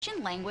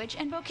Language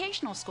and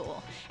Vocational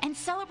School and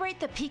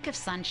celebrate the peak of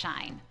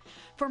sunshine.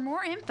 For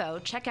more info,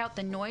 check out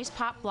the Noise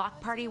Pop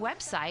Block Party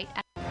website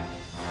at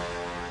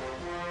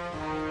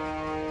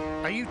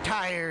Are you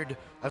tired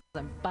of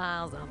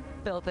piles of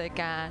filthy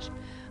cash?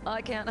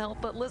 I can't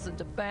help but listen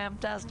to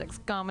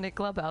Fantastic's Comedy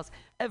Clubhouse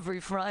every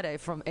Friday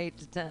from 8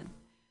 to 10.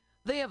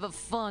 They have a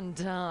fun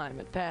time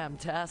at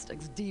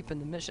Fantastic's Deep in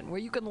the Mission where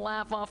you can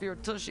laugh off your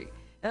tushy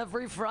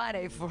every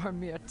Friday for a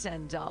mere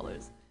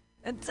 $10.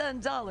 And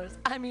 $10,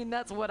 I mean,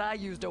 that's what I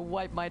use to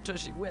wipe my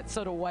tushy with,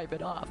 so to wipe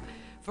it off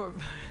for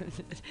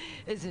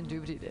it's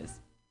indubitious.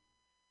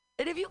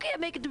 And if you can't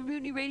make it to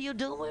Mutiny Radio,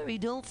 don't worry,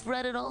 don't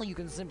fret at all. You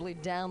can simply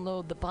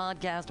download the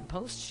podcast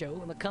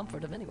post-show in the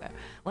comfort of anywhere,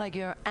 like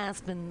your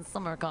Aspen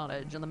summer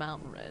cottage on the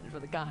mountain ridge for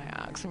the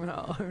kayaks.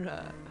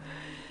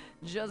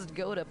 Just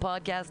go to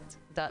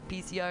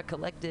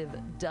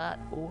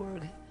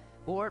podcast.pcrcollective.org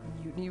or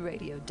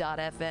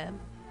mutinyradio.fm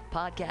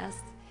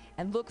podcasts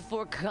and look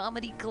for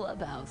Comedy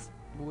Clubhouse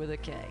with a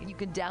K. You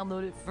can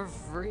download it for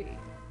free.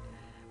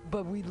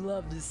 But we'd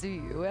love to see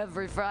you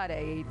every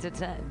Friday, 8 to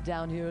 10,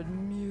 down here at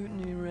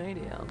Mutiny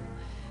Radio.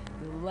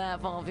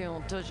 Laugh off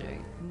your tushy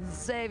and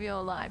save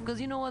your life.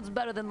 Because you know what's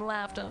better than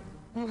laughter?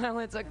 Well,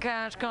 it's a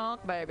cash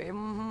cock, baby.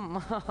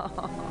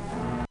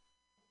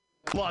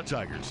 Law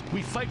Tigers,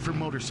 we fight for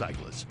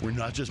motorcyclists. We're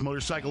not just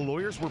motorcycle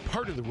lawyers, we're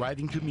part of the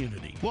riding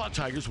community. Law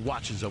Tigers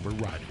watches over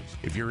riders.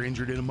 If you're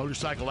injured in a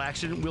motorcycle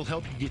accident, we'll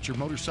help you get your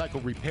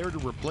motorcycle repaired or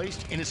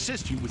replaced and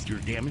assist you with your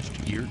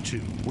damaged gear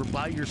too. We're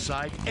by your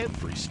side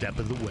every step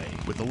of the way.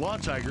 With the Law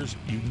Tigers,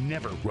 you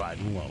never ride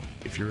alone.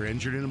 If you're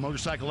injured in a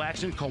motorcycle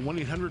accident, call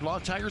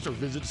 1-800-LAW-TIGERS or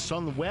visit us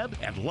on the web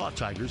at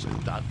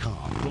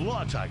lawtigers.com. The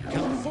Law Tiger,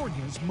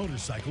 California's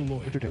motorcycle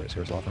lawyer. Victor Terrace,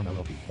 Harris Law Firm,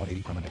 LLP,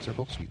 180 Promenade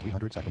Circle, Suite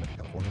 300, Sacramento,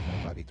 California,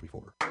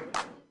 95834.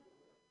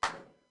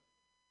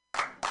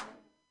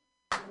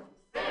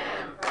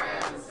 San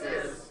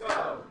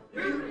Francisco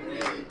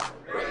Mutiny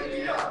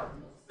Radio.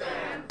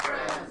 San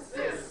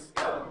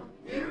Francisco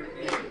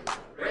Mutiny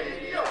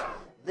Radio.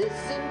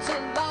 Listen to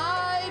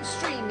live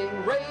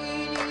streaming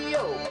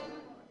radio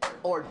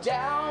or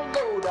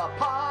download a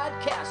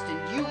podcast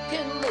and you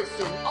can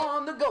listen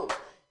on the go.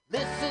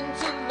 Listen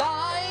to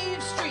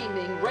live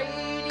streaming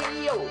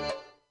radio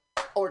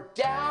or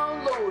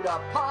download a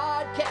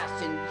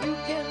podcast and you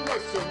can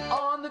listen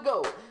on the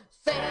go.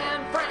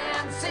 San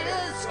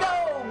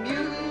Francisco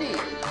Mutiny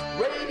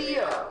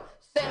Radio.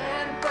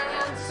 San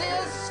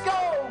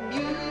Francisco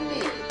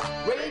Mutiny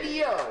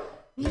Radio.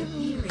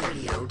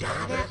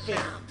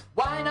 MutinyRadio.fm.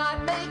 Why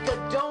not make a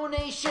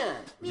donation?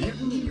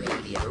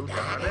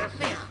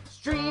 MutinyRadio.fm.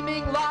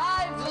 Streaming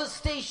live the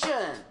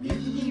station.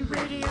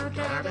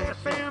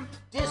 MutinyRadio.fm.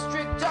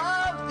 District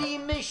of the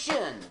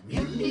Mission.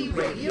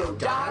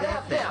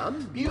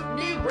 MutinyRadio.fm.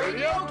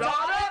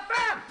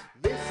 MutinyRadio.fm.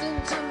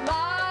 Listen to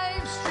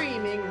live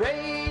streaming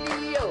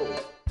radio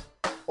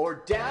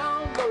or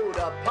download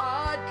a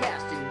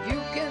podcast and you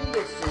can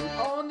listen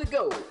on the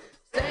go.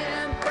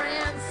 San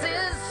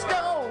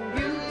Francisco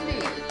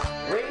Mutiny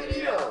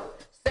Radio.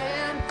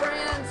 San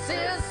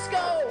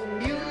Francisco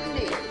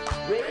Mutiny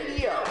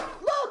Radio.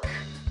 Look,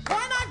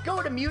 why not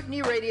go to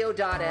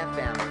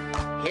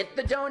MutinyRadio.fm? Hit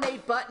the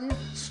donate button,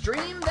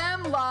 stream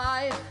them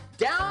live,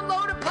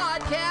 download a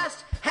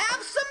podcast,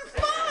 have some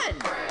fun!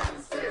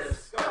 San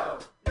Francisco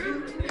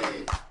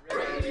Mutiny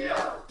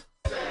Radio.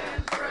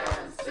 San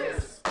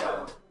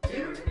Francisco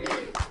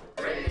Mutiny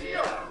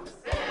Radio.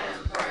 San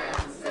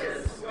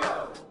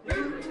Francisco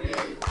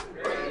Mutiny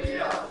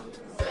Radio.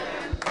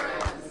 San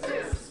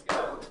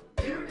Francisco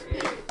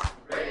Mutiny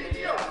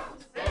Radio.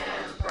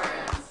 San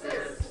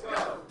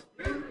Francisco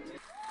Mutiny.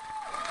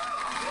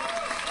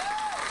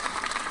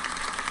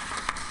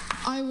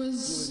 I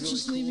was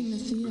just leaving the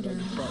theater.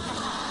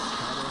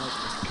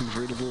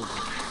 Convertible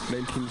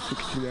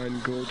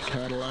 1969 gold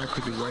Cadillac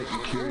with the white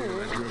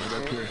interior. I drove it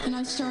up here. And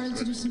I started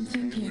to do some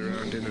thinking.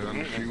 Around in it on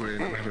the freeway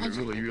and I'm having a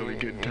really, really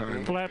good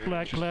time. Flat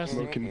black classic.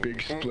 Smoking big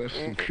spliffs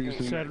and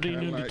cruising Saturday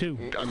noon to 2.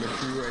 on the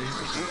freeway.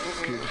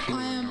 It's good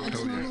feeling. I am a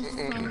total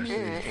phony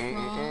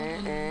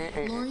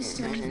fraud. Laurie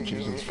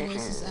Stone's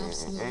voice is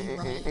absolutely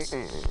right.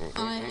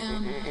 I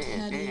am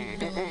petty,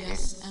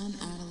 rebellious, and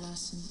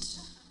adolescent.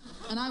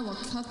 And I will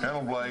cut the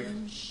Hello, Blake.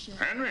 shit.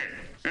 Henry?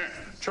 Yeah,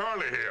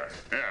 Charlie here.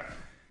 Yeah.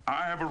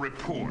 I have a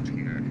report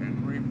here,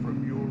 Henry,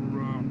 from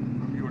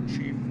your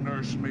chief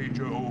nurse,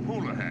 Major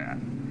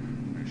O'Houlihan.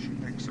 She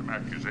makes some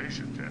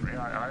accusations, Henry,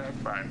 I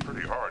find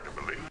pretty hard to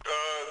believe.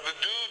 The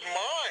dude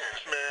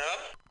minds, man.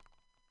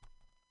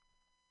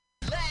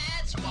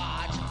 Let's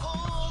watch a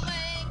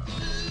full-length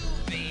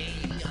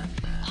movie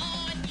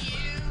on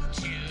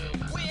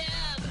YouTube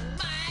with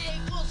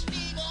Michael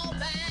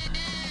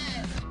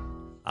Spiegelman.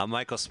 I'm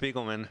Michael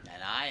Spiegelman.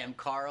 And I am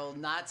Carl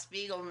Not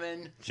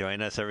Spiegelman.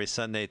 Join us every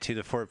Sunday, 2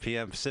 to 4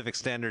 p.m. Pacific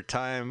Standard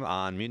Time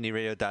on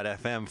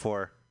MutinyRadio.fm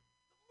for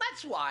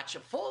Let's watch a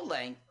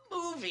full-length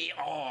movie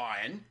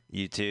on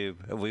YouTube.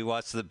 We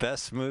watch the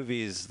best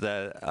movies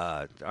that,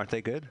 aren't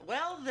they good?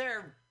 Well,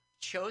 they're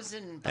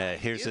chosen by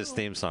Here's you. his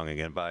theme song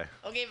again. Bye.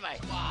 Okay, bye.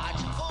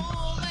 Watch a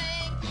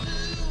full-length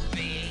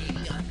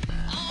movie on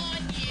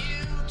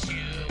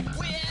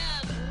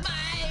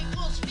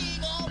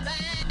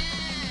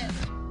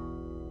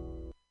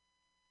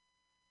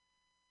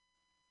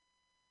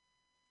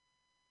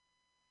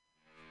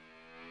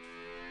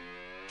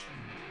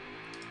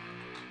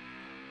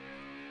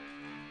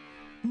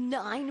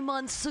 9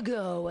 months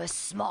ago, a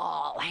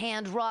small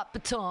hand-wrought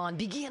baton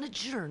began a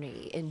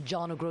journey in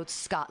John O'Groats,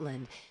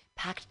 Scotland,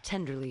 packed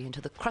tenderly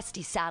into the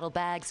crusty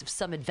saddlebags of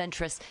some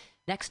adventuress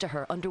next to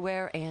her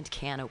underwear and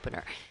can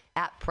opener.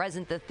 At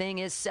present, the thing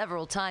is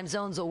several time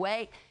zones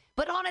away,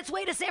 but on its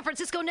way to San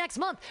Francisco next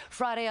month.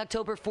 Friday,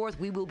 October 4th,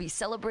 we will be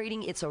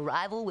celebrating its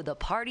arrival with a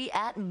party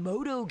at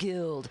Moto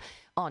Guild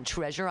on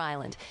Treasure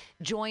Island.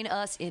 Join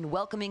us in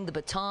welcoming the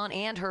baton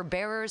and her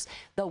bearers,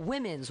 the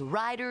Women's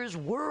Riders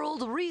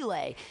World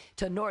Relay,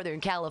 to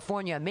Northern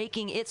California,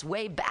 making its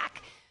way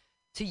back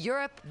to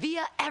Europe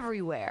via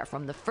everywhere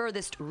from the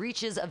furthest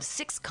reaches of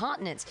 6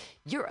 continents,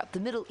 Europe, the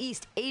Middle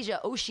East,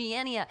 Asia,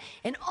 Oceania,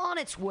 and on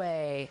its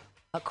way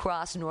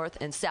across North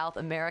and South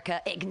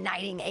America,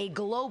 igniting a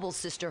global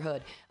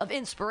sisterhood of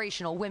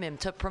inspirational women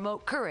to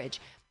promote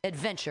courage,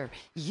 adventure,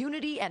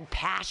 unity, and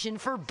passion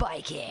for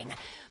biking.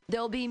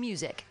 There'll be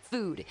music,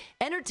 food,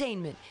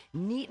 entertainment,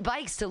 neat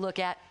bikes to look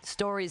at,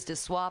 stories to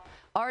swap,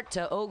 art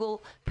to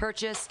ogle,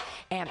 purchase,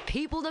 and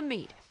people to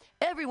meet.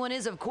 Everyone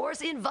is, of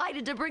course,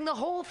 invited to bring the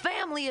whole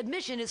family.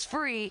 Admission is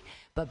free,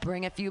 but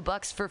bring a few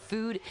bucks for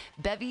food,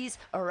 bevies,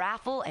 a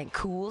raffle, and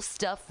cool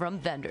stuff from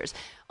vendors.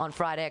 On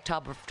Friday,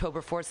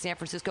 October 4th, San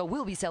Francisco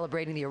will be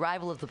celebrating the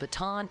arrival of the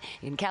baton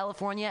in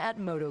California at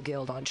Moto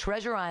Guild on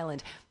Treasure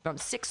Island from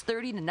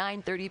 6:30 to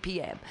 9:30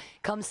 p.m.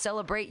 Come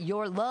celebrate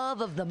your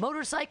love of the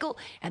motorcycle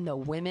and the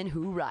women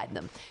who ride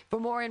them. For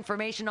more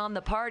information on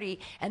the party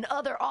and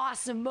other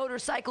awesome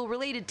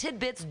motorcycle-related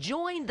tidbits,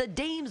 join the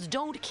Dames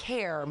Don't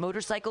Care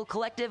Motorcycle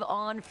Collective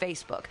on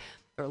Facebook.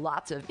 For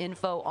lots of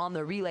info on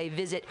the relay,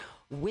 visit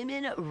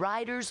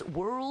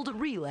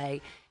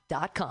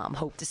WomenRidersWorldRelay.com.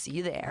 Hope to see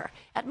you there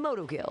at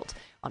Moto Guild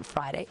on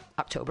Friday,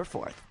 October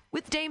 4th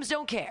with Dames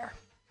Don't Care.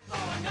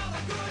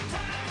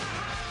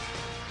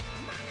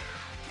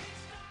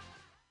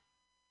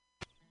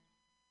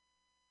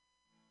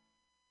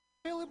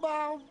 Billy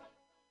Bob,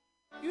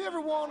 you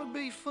ever want to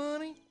be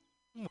funny?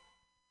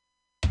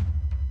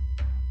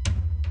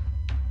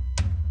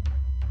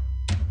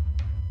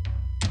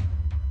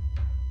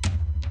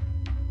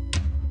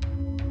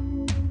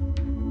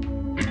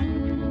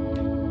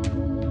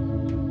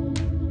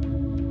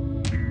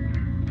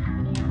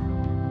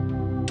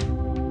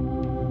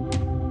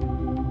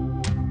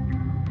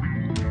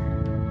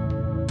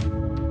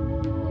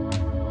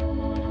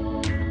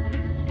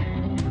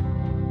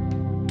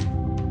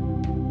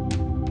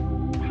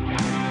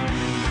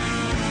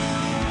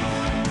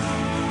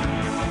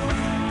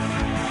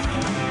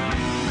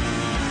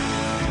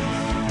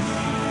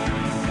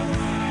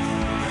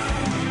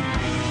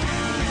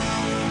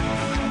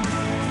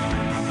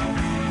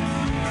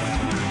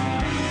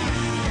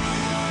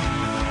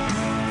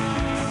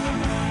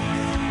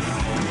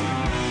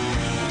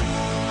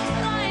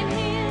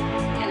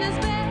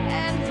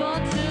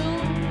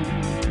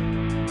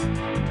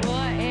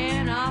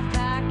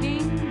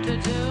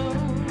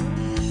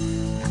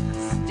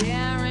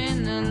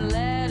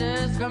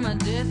 From a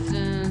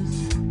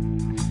distance,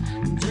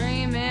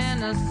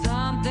 dreaming of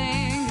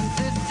something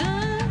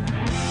consistent.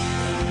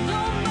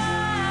 Don't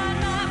mind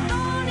my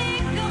phony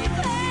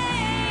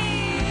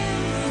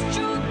complaints.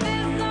 Truth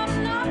is,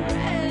 I'm not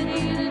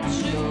ready to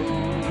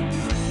choose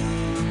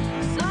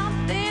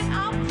something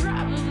I'll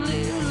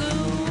probably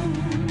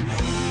lose.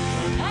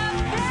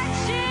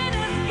 Affection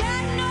has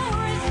got no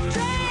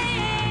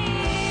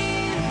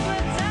restraints,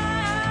 but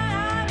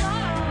time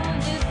on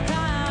this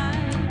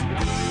time.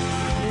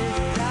 This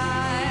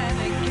time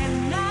it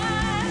cannot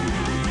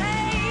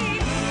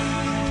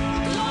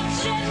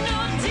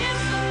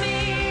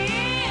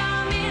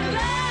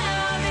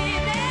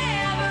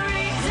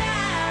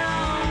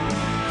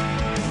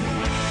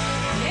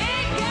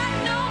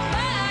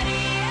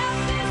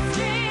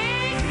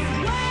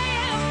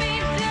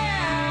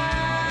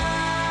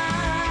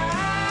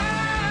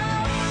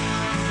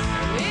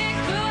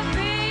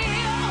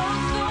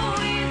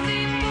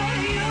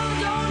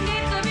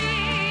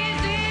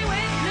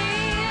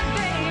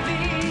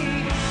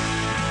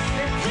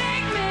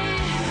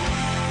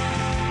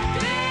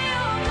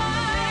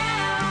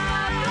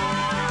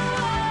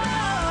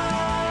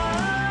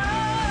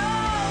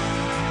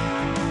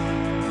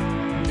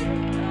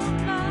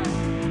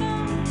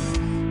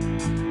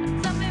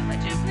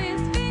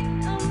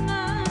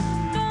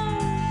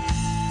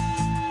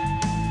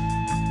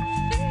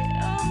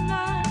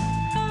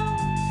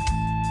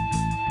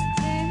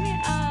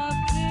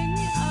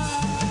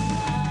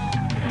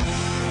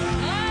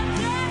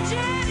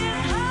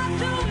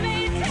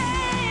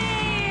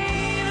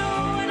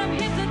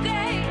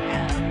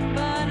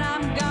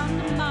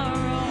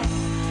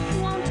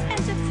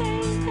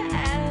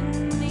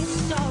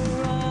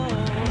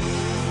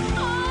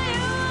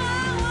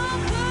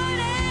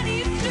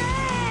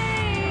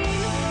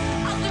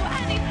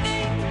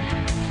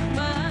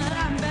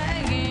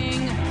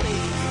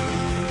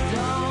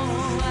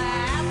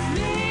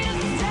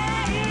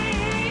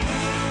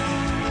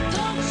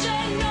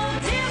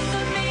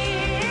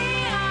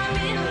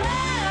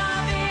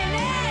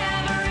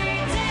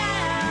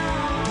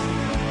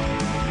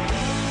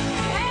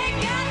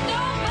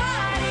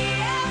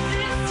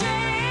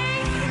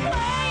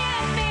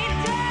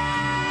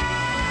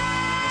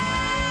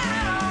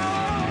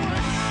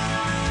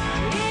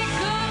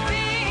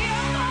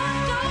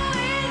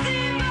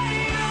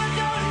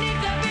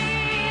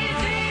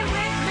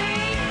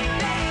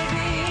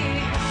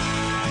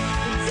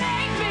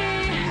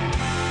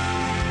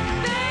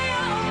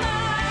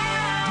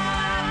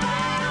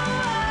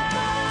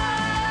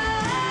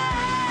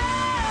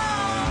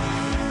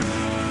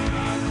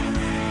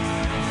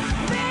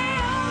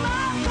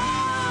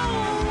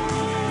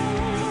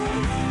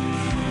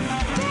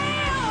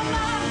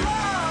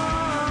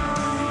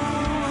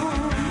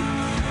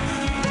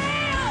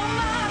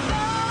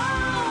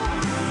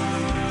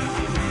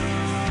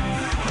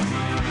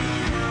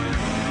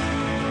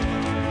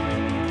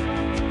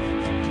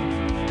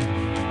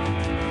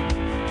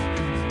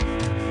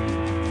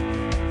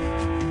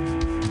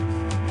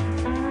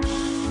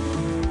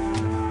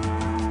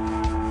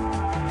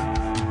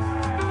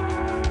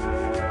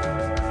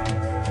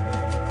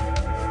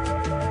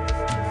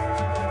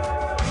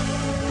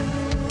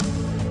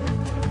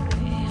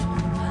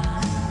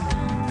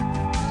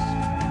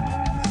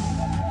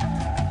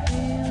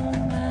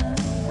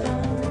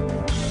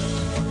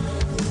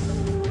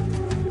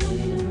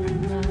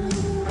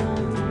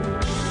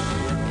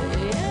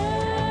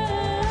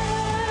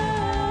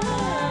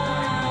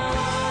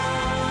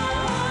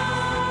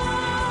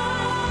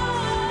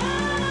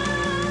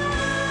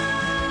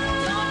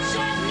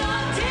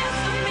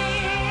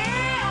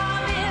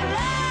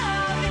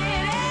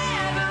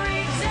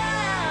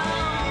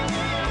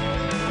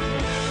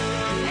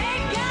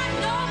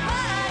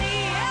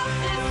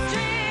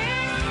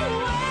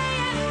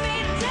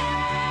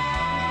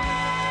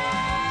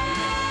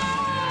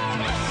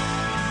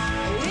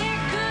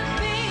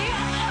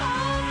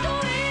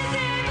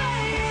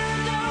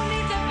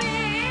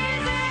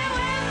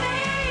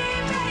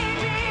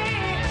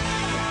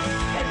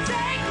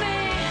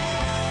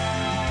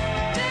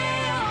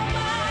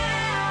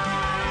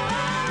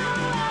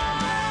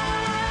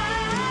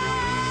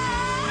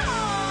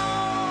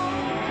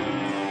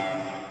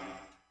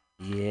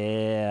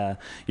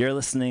You're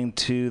listening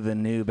to the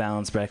New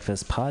Balance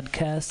Breakfast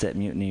podcast at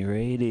Mutiny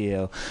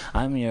Radio.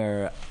 I'm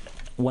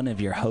one of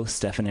your hosts,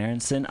 Stefan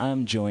Aronson.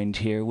 I'm joined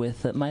here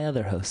with my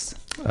other hosts.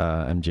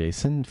 I'm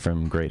Jason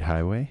from Great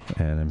Highway,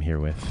 and I'm here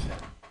with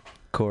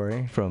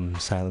Corey from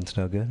Silence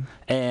No Good.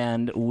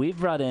 And we've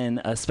brought in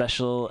a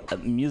special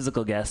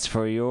musical guest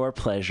for your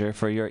pleasure,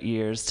 for your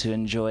ears to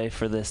enjoy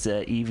for this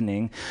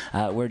evening.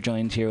 We're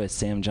joined here with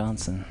Sam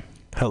Johnson.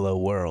 Hello,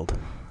 world.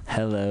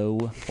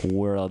 Hello,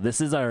 world.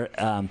 This is our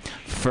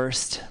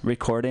first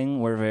recording.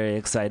 We're very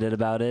excited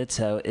about it.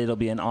 It'll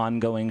be an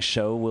ongoing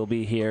show. We'll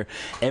be here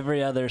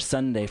every other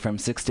Sunday from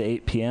 6 to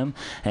 8 p.m.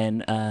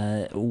 And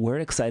we're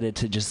excited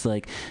to just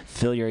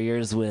fill your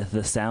ears with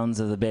the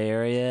sounds of the Bay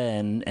Area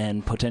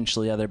and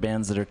potentially other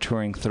bands that are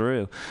touring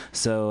through.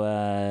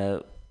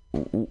 So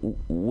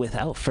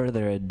without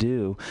further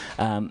ado,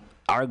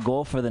 our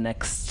goal for the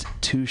next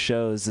two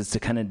shows is to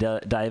kind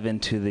of dive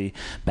into the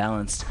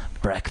Balanced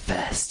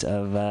Breakfast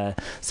of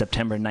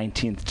September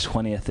 19th,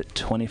 20th,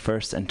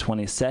 21st, and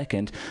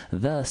 22nd.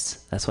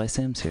 Thus, that's why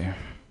Sam's here.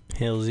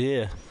 Hells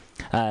yeah.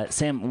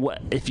 Sam,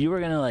 what if you were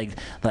gonna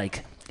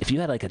if you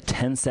had a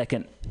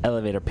 10-second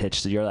elevator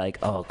pitch, so you're like,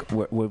 oh,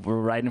 we're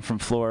riding from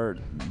floor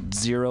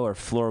 0 or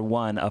floor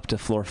 1 up to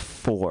floor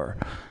 4,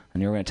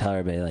 and you're gonna tell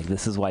everybody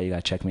this is why you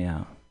gotta check me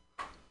out.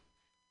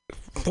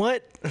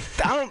 What?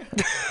 I don't.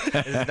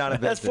 It's not a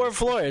That's 4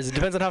 floors. It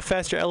depends on how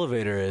fast your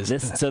elevator is.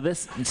 So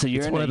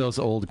you're it's one of those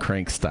old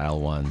crank style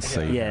ones.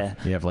 So you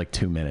have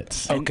 2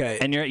 minutes. Okay.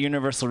 And you're at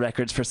Universal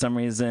Records for some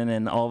reason,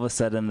 and all of a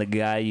sudden the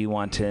guy you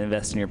want to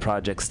invest in your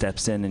project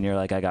steps in, and you're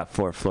like, I got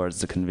 4 floors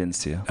to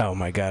convince you. Oh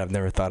my God, I've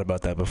never thought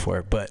about that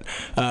before. But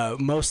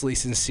mostly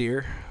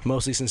sincere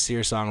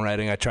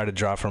songwriting. I try to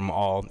draw from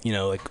all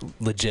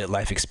legit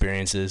life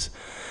experiences.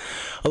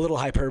 A little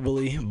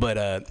hyperbole, but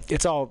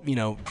it's all,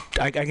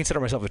 I consider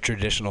myself a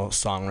traditional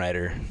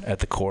songwriter at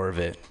the core of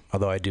it,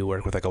 although I do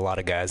work with a lot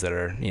of guys that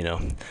are,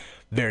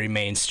 very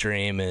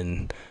mainstream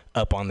and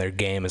up on their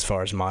game as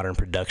far as modern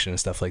production and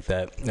stuff like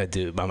that.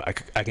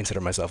 I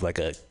consider myself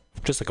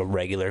just a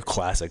regular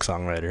classic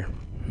songwriter.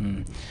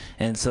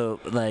 And so,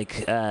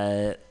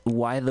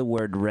 why the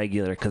word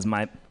regular? Because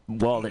my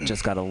wallet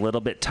just got a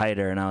little bit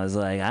tighter, and I was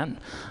like, I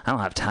don't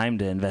have time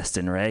to invest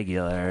in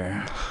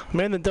regular.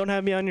 Man, then don't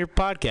have me on your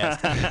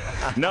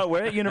podcast. No,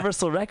 we're at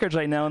Universal Records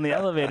right now in the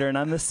elevator, and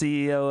I'm the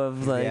CEO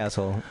of the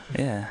asshole.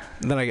 Yeah.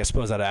 Then I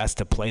suppose I'd ask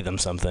to play them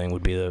something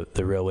would be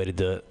the real way to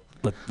do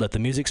it. Let the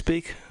music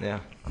speak. Yeah,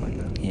 I like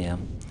that. Yeah.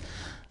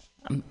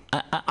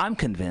 I'm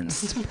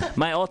convinced.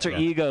 My alter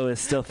ego is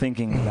still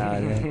thinking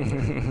about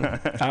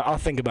it. I'll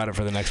think about it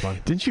for the next one.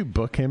 Didn't you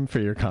book him for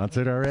your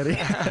concert already?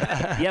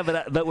 Yeah,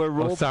 but we're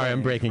role. Oh, sorry,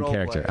 I'm breaking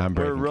character.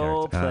 We're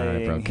role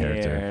playing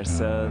here.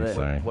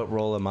 So what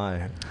role am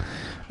I?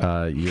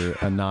 You're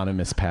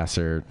anonymous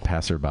passerby.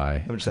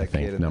 I'm just that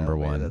kid number in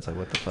the 1. That's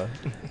what the fuck.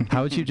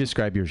 How would you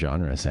describe your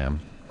genre, Sam?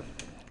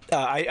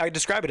 I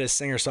describe it as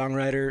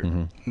singer-songwriter.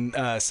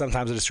 Mm-hmm.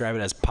 Sometimes I describe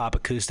it as pop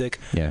acoustic.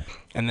 Yeah.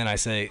 And then I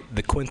say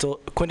the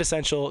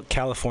quintessential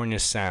California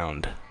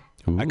sound.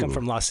 Ooh. I come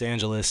from Los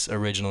Angeles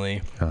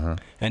originally,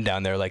 and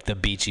down there, the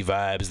beachy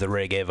vibes, the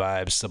reggae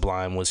vibes.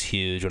 Sublime was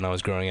huge when I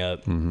was growing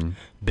up. Mm-hmm.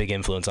 Big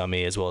influence on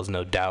me, as well as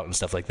No Doubt and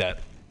stuff like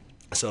that.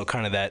 So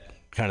kind of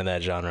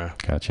that genre.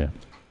 Gotcha.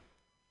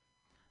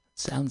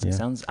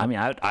 Sounds. I mean,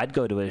 I'd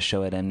go to a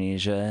show at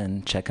Amnesia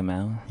and check them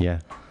out. Yeah,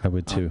 I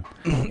would too.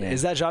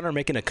 Is that genre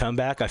making a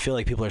comeback? I feel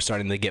like people are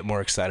starting to get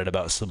more excited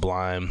about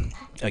Sublime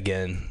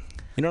again.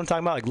 You know what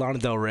I'm talking about? Lana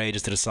Del Rey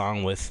just did a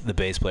song with the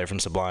bass player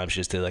from Sublime. She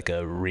just did a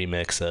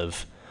remix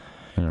of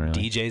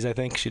DJs, I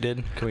think she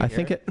did. I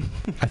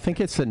think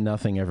it's that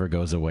nothing ever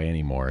goes away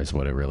anymore is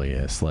what it really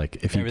is.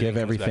 If you give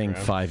everything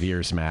 5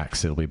 years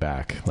max, it'll be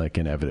back,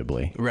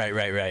 inevitably. Right.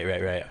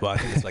 Well, I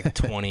think it's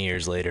 20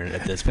 years later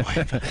at this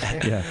point.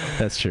 Yeah,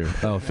 that's true.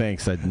 Oh,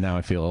 thanks. Now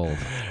I feel old.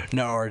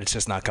 No, or it's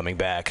just not coming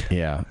back.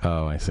 Yeah.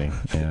 Oh, I see.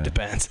 Yeah.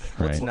 Depends.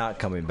 What's not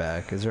coming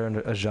back? Is there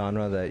a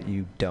genre that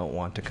you don't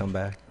want to come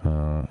back?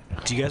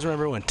 Do you guys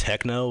remember when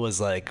techno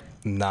was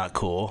not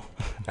cool,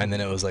 and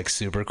then it was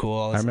super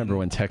cool? I remember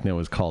when techno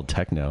was called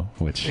techno,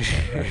 which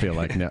I feel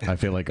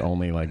like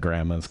only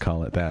grandmas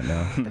call it that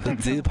now. The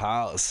deep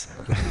house.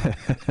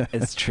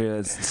 It's true.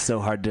 It's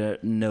so hard to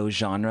know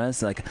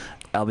genres.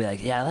 I'll be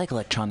like, yeah, I like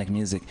electronic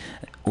music.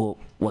 Well,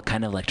 what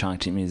kind of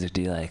electronic music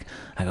do you like?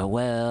 I go,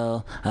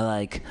 well, I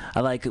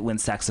like when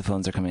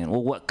saxophones are coming in.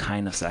 Well, what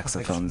kind of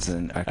saxophones are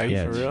coming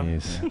in? Are you for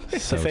real?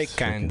 So the fake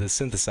kind, the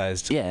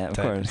synthesized. Yeah, of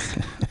type.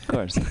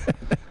 course.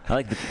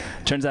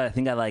 Turns out I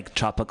think I like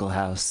tropical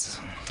house.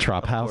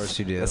 Trop house? Of course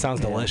you do. That sounds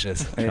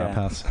delicious. Trop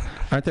house.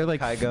 Aren't there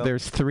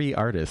there's 3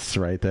 artists,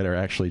 right, that are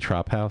actually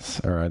trop house?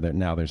 Or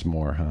now there's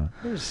more, huh?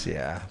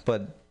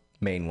 But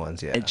main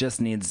ones. Yeah. It just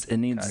needs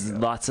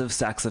lots of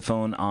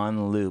saxophone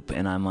on loop,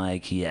 and I'm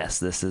like, yes,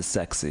 this is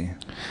sexy.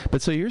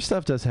 But so your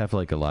stuff does have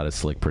like a lot of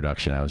slick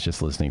production. I was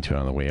just listening to it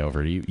on the way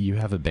over. Do you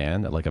have a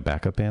band, like a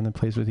backup band that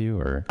plays with you,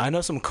 or? I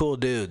know some cool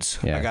dudes.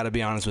 Yeah. I got to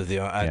be honest with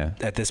you.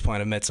 At this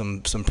point, I've met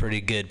some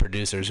pretty good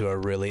producers who are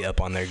really up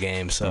on their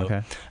game.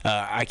 So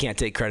I can't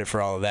take credit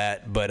for all of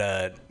that. But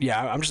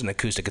I'm just an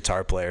acoustic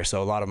guitar player.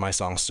 So a lot of my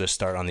songs just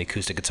start on the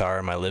acoustic guitar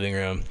in my living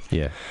room.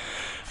 Yeah.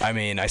 I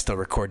mean, I still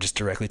record just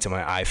directly to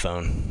my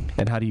iPhone.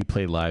 And how do you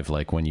play live?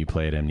 Like when you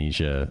play at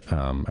Amnesia,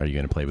 are you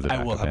going to play with a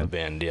backup I will have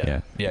band? a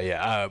band,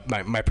 yeah.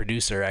 My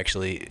producer,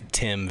 actually,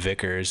 Tim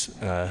Vickers,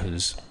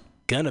 who's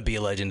going to be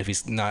a legend if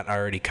he's not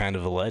already kind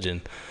of a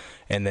legend.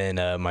 And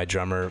then my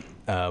drummer,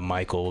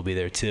 Michael, will be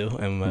there too.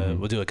 And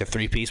we'll do like a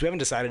 3-piece. We haven't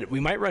decided. We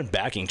might run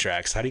backing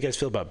tracks. How do you guys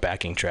feel about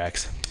backing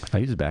tracks? I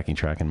use a backing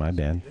track in my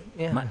band.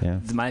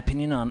 My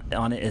opinion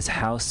on it is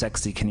how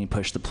sexy can you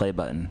push the play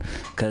button?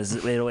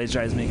 Because it always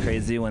drives me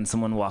crazy when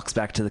someone walks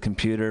back to the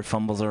computer,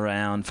 fumbles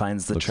around,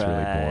 finds the Looks track,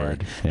 really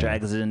bored.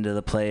 drags it into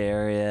the play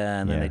area,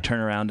 and then they turn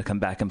around to come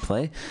back and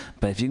play.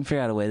 But if you can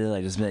figure out a way to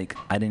like just be like,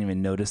 I didn't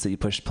even notice that you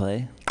pushed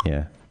play.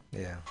 Yeah.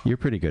 Yeah. You're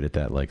pretty good at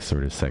that, like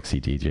sort of sexy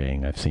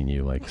DJing. I've seen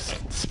you like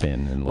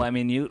spin and. Well, I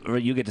mean, you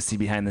get to see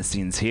behind the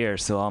scenes here,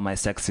 so all my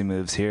sexy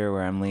moves here,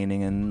 where I'm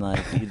leaning and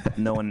like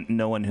no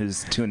one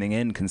who's tuning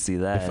in can see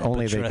that. If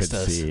only they could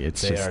see.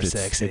 It's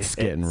sexy. It's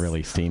getting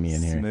really steamy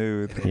in here.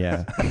 Smooth.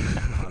 Yeah.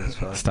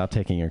 Stop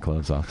taking your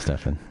clothes off,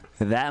 Stefan.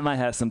 That might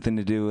have something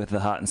to do with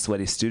the hot and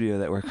sweaty studio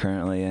that we're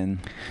currently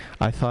in.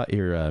 I thought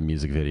your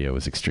music video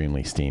was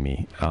extremely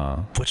steamy.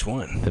 Which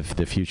one?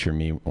 The Future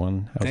Me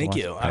one. Thank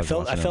you. I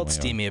felt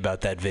steamy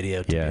about that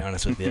video, to be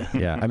honest with you.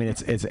 Yeah, I mean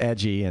it's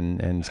edgy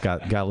and it's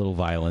got a little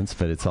violence,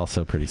 but it's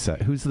also pretty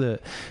set. Who's the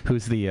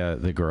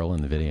girl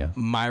in the video?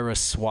 Myra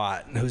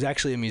Swat, who's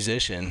actually a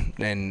musician,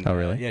 and oh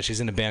really? Yeah, she's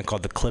in a band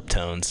called the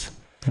Cliptones.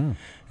 Oh,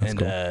 and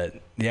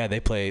cool. They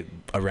play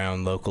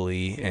around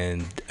locally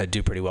and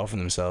do pretty well for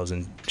themselves.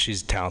 And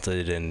she's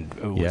talented and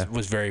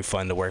was very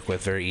fun to work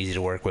with, very easy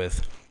to work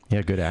with.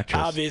 Yeah, good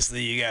actress.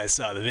 Obviously, you guys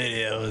saw the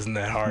video. Isn't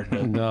that hard to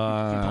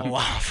pull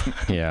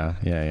off?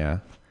 Yeah.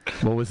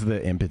 What was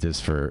the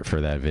impetus for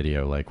that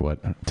video? Like, what?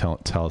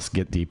 Tell us.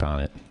 Get deep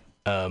on it.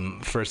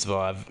 First of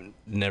all, I've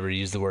never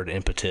used the word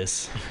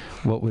impetus.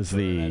 What was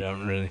the? I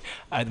don't really.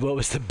 What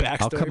was the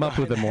backstory? I'll come up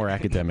with a more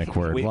academic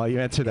word. While you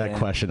answer that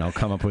question, I'll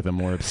come up with a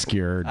more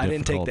obscure. I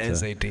didn't take the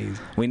SATs.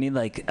 We need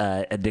like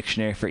a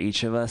dictionary for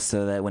each of us,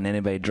 so that when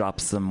anybody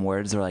drops some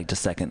words, we're like,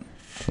 just a second.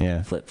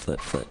 Yeah. Flip.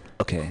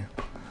 Okay.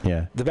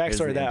 Yeah. The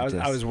backstory of that,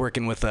 I was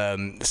working with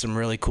some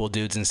really cool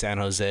dudes in San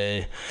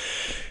Jose.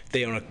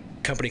 They own a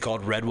company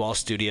called Redwall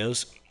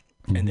Studios,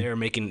 and they're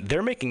making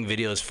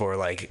videos for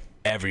like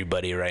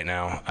everybody right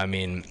now. I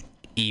mean,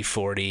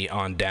 E40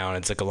 on down.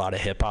 It's like a lot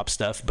of hip hop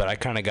stuff, but I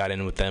kind of got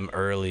in with them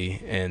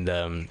early, and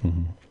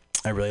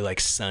I really like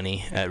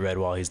Sonny at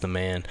Redwall. He's the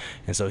man,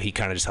 and so he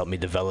kind of just helped me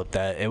develop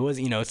that. It was,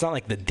 it's not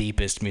like the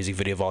deepest music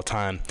video of all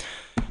time.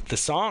 The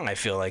song I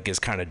feel like is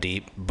kind of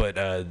deep, but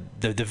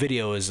the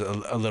video is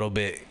a little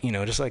bit,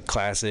 just like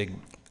classic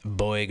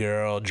boy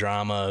girl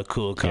drama,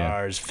 cool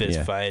cars,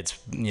 fist fights.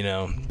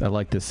 I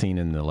like the scene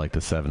in the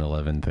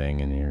 7-Eleven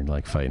thing, and you're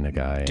like fighting a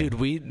guy. Dude,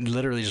 we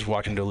literally just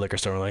walked into a liquor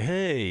store and we're like,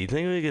 hey, you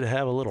think we could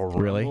have a little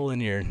rumble in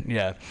your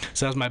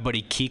So that was my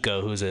buddy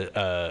Kiko, who's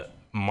a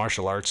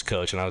martial arts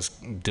coach, and I was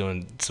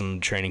doing some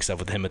training stuff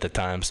with him at the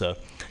time. So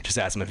just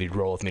asked him if he'd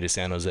roll with me to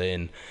San Jose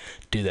and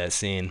do that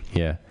scene.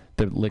 Yeah.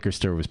 The liquor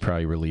store was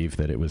probably relieved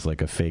that it was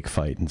like a fake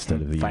fight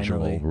instead of the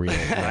usual real.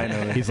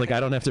 He's like, I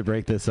don't have to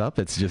break this up.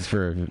 It's just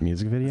for a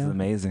music video. It's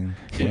amazing.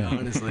 Yeah,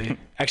 honestly.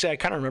 Actually, I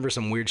kind of remember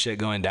some weird shit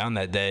going down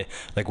that day,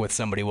 like with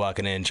somebody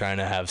walking in trying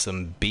to have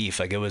some beef.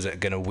 Like it was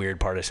in a weird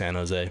part of San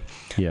Jose.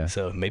 Yeah.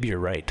 So maybe you're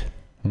right.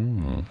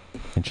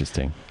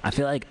 Interesting. I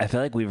feel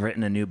like we've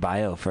written a new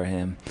bio for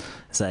him.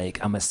 It's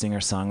like, I'm a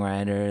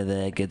singer-songwriter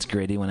that gets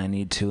gritty when I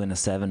need to in a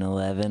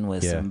 7-Eleven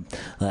with some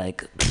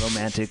like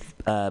romantic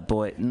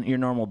boy, your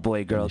normal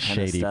boy-girl kind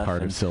of stuff. Shady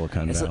part of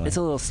Silicon Valley. It's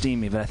a little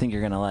steamy, but I think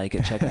you're gonna like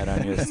it. Check out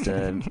our newest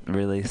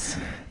release.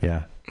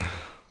 Yeah.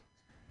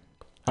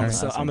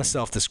 I'm a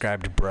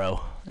self-described bro.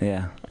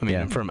 Yeah. I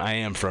mean, I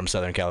am from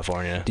Southern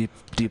California. Do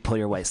you pull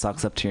your white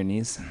socks up to your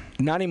knees?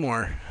 Not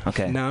anymore.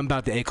 Okay. No, I'm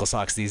about the ankle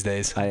socks these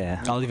days. Oh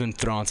yeah. I'll even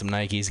throw on some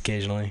Nikes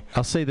occasionally.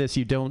 I'll say this: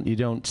 you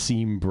don't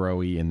seem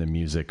broy in the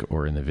music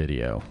or in the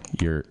video.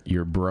 You're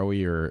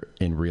broier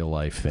in real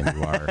life than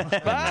you are.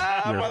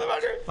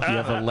 You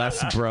have a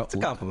less bro. It's a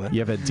compliment.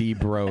 You have a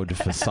de-broed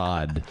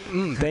facade.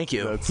 Thank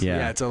you.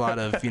 It's a lot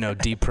of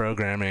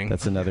deprogramming.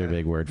 That's another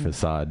big word,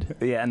 facade.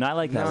 Yeah, and I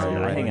like that.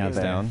 No, I hang out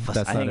there.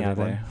 That's I hang out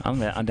there.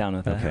 I'm down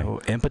with that. Okay.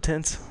 Oh,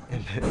 impotence.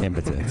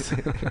 Impotence.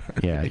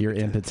 Yeah, your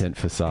impotent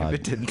facade.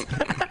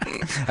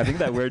 I think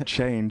that word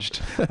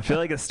changed. I feel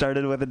like it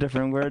started with a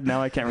different word.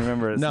 Now I can't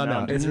remember it. No,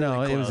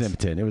 it was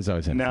impotent. It was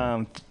always impotent. Now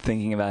I'm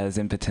thinking about his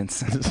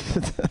impotence.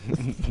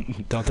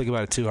 Don't think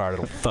about it too hard.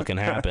 It'll fucking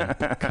happen.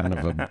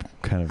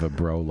 kind of a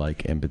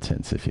bro-like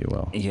impotence, if you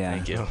will. Yeah.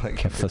 Thank you.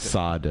 A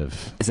facade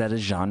of. Is that a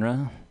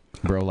genre?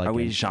 Bro, like Are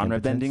we genre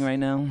bending right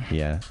now?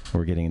 Yeah,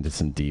 we're getting into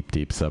some deep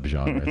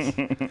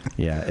subgenres.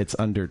 Yeah, it's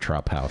under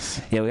Trop House.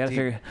 Yeah, we got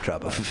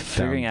to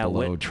figuring out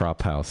below what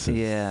Trop House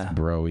is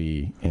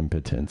broy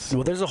impotence.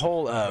 Well, there's a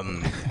whole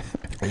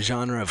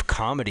genre of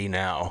comedy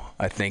now.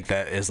 I think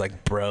that is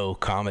like bro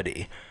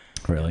comedy.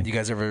 Really? You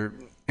guys ever?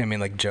 I mean,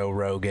 like Joe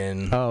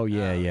Rogan. Oh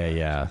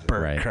yeah.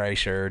 Bert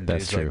Kreischer,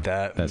 That's dudes true. like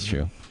that. That's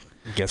true.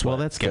 Guess well,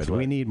 what? that's Guess good. what?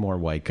 We need more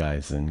white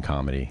guys in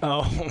comedy.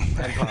 Oh,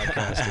 and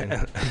podcasting.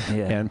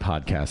 And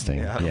podcasting.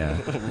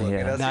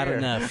 Yeah. Not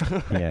enough.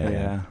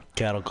 Yeah.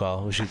 Cattle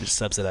call. We should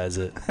subsidize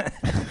it.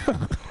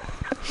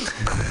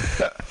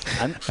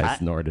 I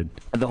snorted.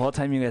 The whole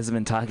time you guys have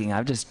been talking,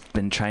 I've just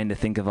been trying to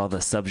think of all the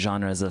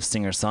subgenres of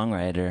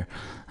singer-songwriter.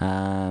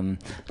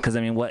 Because,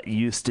 I mean, what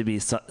used to be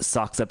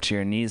socks up to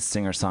your knees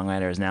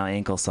singer-songwriter is now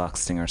ankle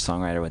socks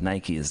singer-songwriter with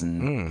Nikes.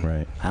 And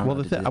right. I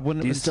don't know,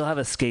 do you still have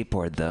a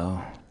skateboard,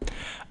 though?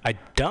 I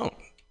don't.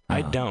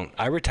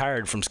 I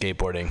retired from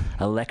skateboarding.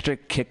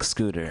 Electric kick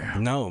scooter.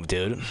 No,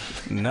 dude.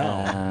 No.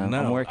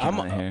 I'm working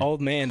on it here. an old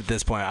man at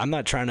this point. I'm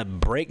not trying to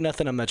break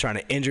nothing. I'm not trying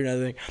to injure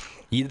nothing.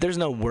 There's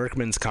no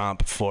workman's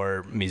comp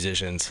for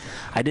musicians.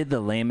 I did the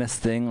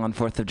lamest thing on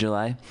 4th of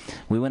July.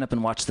 We went up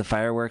and watched the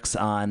fireworks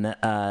on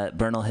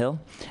Bernal Hill,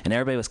 and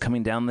everybody was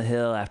coming down the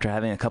hill after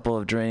having a couple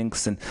of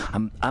drinks, and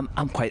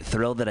I'm quite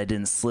thrilled that I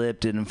didn't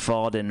slip, didn't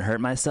fall, didn't hurt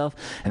myself.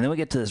 And then we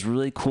get to this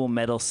really cool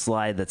metal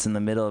slide that's in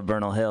the middle of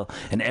Bernal Hill,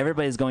 and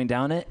everybody's going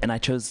down it, and I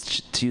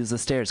chose to use the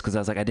stairs because I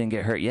was like, I didn't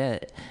get hurt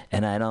yet,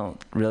 and I don't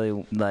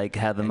really like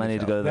have the money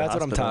to go to the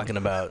hospital. That's what I'm talking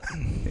about.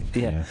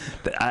 Yeah.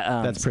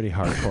 That's pretty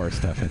hardcore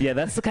stuff. Yeah,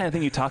 that's the kind of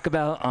thing you talk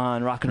about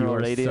on rock and roll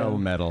radio. So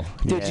metal.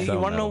 Dude, you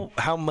want to know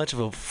how much of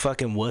a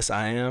fucking wuss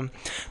I am?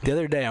 The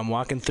other day, I'm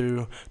walking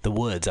through the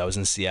woods. I was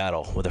in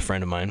Seattle with a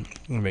friend of mine.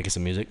 We were making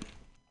some music.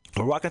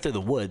 We're walking through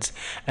the woods,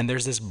 and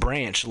there's this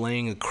branch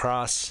laying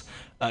across.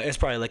 It's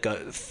probably like a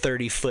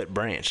 30-foot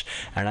branch.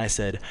 And I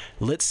said,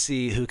 let's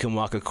see who can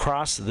walk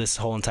across this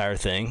whole entire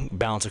thing,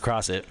 balance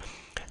across it.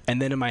 And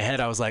then in my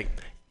head, I was like,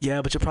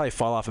 yeah, but you'll probably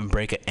fall off and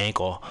break an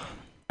ankle.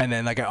 And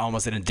then, like, I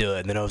almost didn't do it.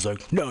 And then I was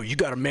like, no, you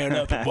got to man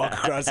up and walk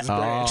across this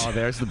branch. Oh,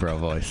 there's the bro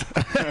voice.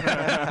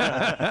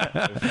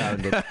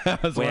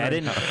 Wait, I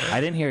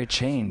didn't hear a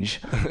change.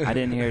 I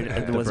didn't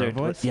hear. Was there?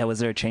 Voice? Yeah, was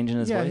there a change in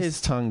his voice? Yeah,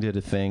 his tongue did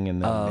a thing,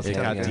 and then it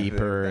got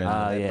deeper and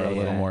a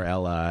little more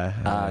Li.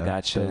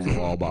 Gotcha.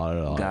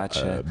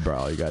 Gotcha.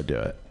 Bro, you gotta do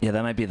it. Yeah,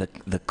 that might be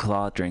the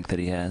claw drink that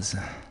he has.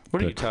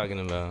 What are you talking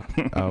about?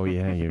 Oh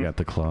yeah, you got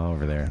the claw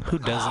over there. Who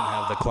doesn't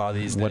have the claw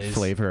these days? What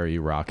flavor are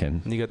you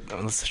rocking? You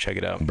got. Let's check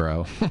it out,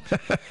 bro.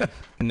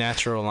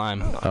 Natural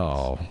lime.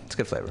 Oh, it's a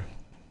good flavor.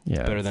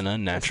 Yeah, better than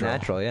unnatural. It's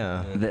natural,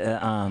 yeah.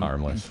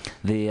 Harmless.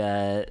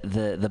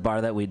 The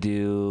bar that we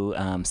do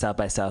South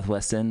by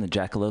Southwest in, the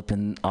Jackalope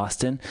in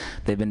Austin,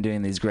 they've been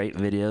doing these great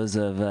videos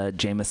of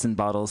Jameson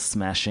bottles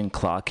smashing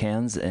claw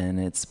cans, and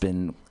it's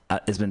been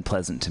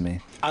pleasant to me.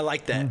 I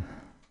like that.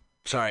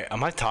 Sorry,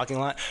 am I talking a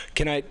lot?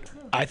 Can I?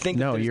 I think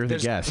no. You're the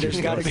guest. There's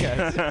got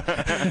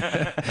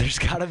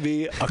to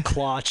be a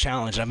claw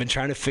challenge. I've been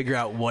trying to figure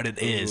out what it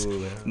is.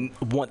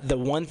 The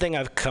one thing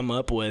I've come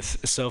up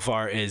with so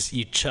far is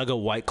you chug a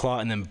White Claw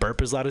and then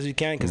burp as loud as you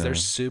can because they're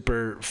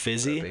super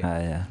fizzy.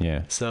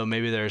 Yeah. So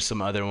maybe there's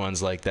some other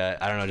ones like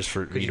that. I don't know, just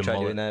for Could you try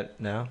doing that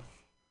now?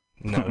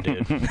 No,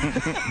 dude.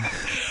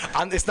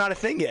 It's not a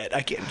thing yet.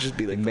 I can't just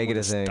be like, make it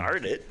a thing.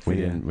 Start it. We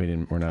didn't.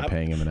 We're not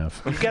paying him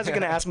enough. You guys are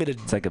gonna ask me to.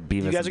 It's like a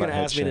Beavis. You guys are gonna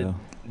Butthead ask me to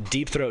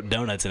deep throat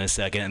donuts in a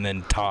second and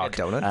then talk.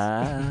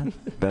 Donuts.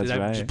 That's Did I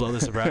right. just blow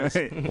the surprise?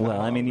 Well,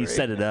 I mean, you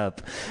set it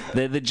up.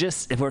 The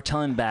gist, if we're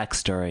telling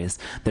backstories,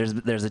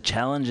 there's a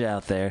challenge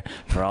out there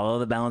for all of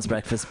the Balanced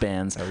Breakfast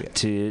bands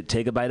to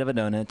take a bite of a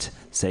donut,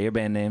 say your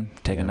band name,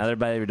 take another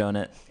bite of your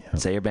donut,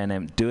 say your band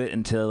name. Do it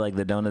until like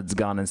the donut's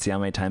gone and see how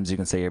many times you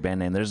can say your band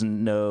name. There's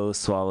no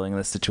swallowing in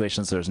this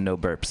situation, so there's no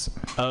burps.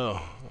 Oh,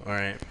 all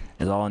right.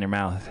 It's all in your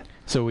mouth.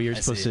 So you're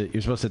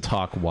supposed to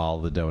talk while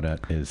the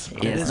donut is.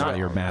 Yeah, it's not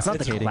you're it's not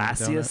the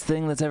classiest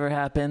thing that's ever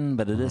happened,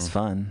 but it is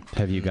fun.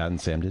 Have you gotten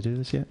Sam to do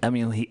this yet? I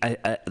mean,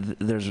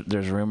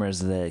 there's rumors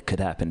that it could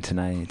happen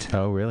tonight.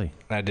 Oh, really?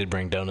 I did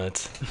bring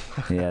donuts.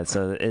 Yeah,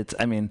 so it's.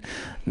 I mean,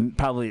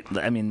 probably.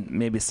 I mean,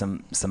 maybe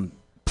some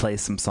play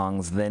some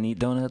songs, then eat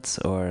donuts,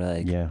 or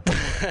like. Yeah.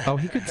 Oh,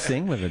 he could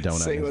sing with a donut.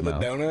 Sing in his with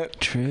mouth. a donut.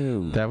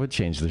 True. That would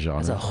change the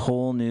genre. It's a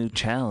whole new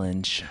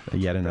challenge.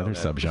 Yet another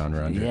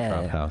subgenre under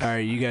Trop House. All right,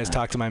 you guys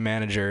talk to my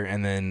manager,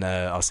 and then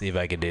I'll see if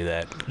I can do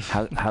that.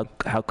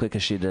 How quick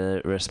is she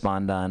to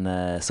respond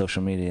on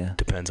social media?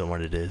 Depends on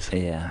what it is.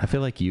 Yeah. I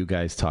feel like you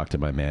guys talk to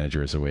my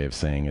manager as a way of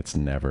saying it's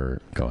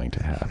never going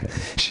to happen.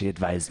 She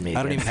advised me.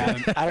 I don't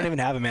even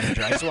have a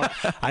manager. I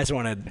just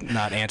want to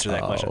not answer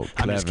that question.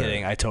 I'm just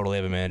kidding. I totally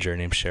have a manager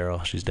named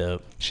Cheryl. She's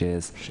dope. She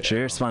is. She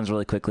responds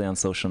really quickly on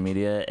social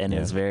media and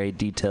is very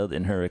detailed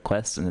in her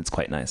requests, and it's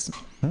quite nice.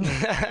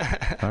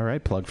 All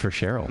right, plug for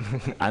Cheryl.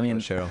 I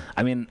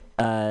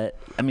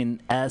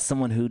mean, as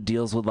someone who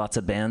deals with lots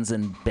of bands,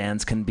 and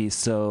bands can be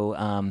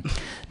so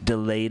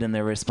delayed in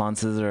their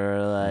responses,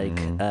 or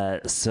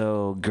like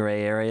so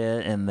gray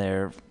area in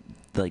their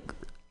like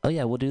oh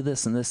yeah, we'll do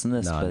this and this and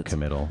this.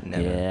 Non-committal.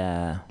 But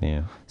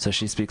yeah. So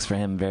she speaks for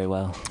him very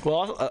well.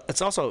 Well,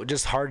 it's also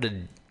just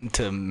hard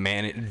to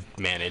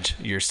manage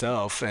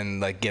yourself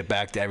and like get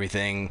back to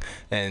everything.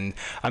 And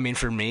I mean,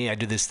 for me, I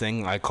do this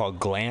thing I call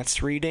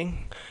glance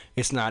reading.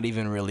 It's not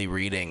even really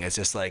reading. It's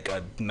just like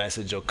a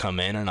message will come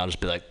in and I'll just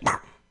be like,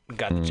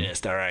 got the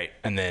gist, all right.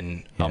 And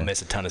then I'll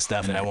miss a ton of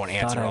stuff and I won't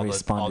answer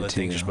all the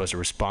things you're supposed to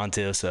respond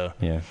to. So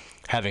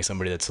having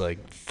somebody that's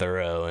like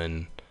thorough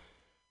and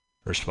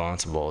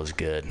responsible is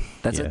good.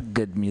 That's a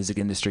good music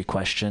industry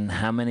question.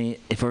 How many,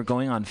 if we're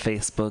going on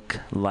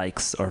Facebook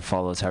likes or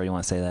follows, however you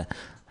want to say that,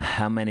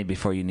 how many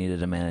before you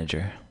needed a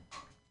manager?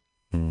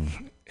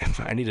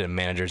 I needed a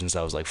manager since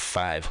I was like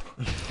 5.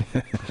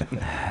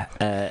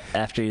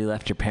 After you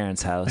left your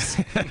parents' house,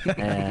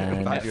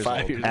 and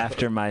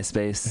after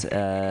MySpace,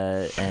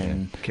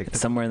 and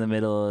somewhere in the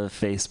middle of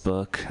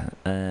Facebook,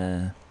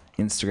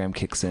 Instagram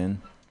kicks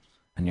in,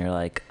 and you're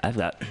like, I've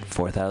got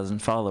 4,000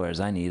 followers.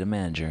 I need a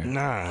manager.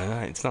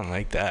 Nah, it's not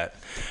like that.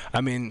 I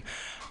mean,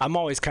 I'm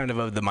always kind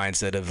of the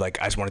mindset of like,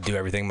 I just want to do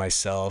everything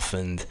myself.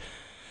 And,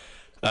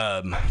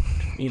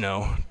 you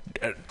know,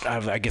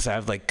 I guess I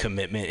have like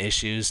commitment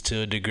issues to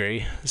a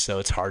degree. So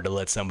it's hard to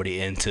let somebody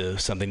into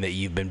something that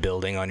you've been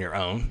building on your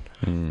own.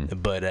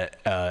 But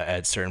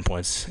at certain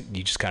points,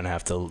 you just kind of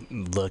have to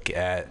look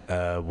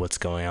at what's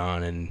going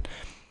on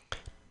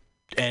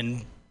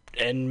and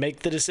make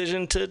the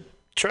decision to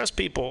trust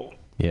people.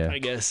 Yeah, I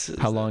guess.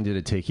 How long did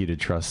it take you to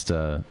trust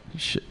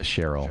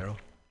Cheryl?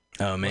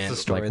 Oh man, what's the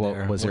story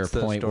like, was there a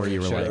point where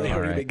you were like,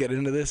 "Are we gonna get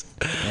into this?"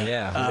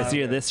 Yeah, it's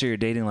either this or your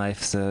dating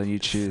life, so you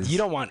choose. You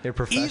don't want your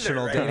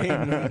professional either,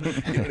 dating.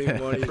 Right? You don't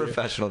even want either.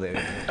 Professional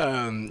dating.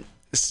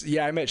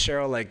 Yeah, I met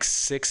Cheryl like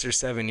 6 or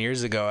 7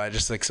 years ago at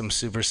just like some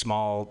super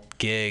small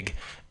gig,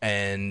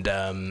 and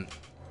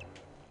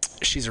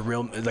she's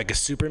a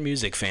super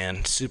music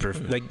fan.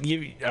 Like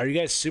are you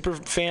guys super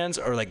fans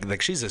or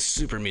like she's a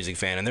super music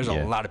fan? And there's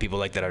a lot of people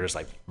like that are just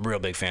like real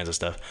big fans of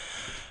stuff.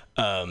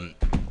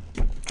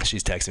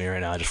 She's texting me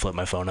right now. I just flipped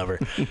my phone over.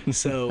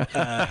 So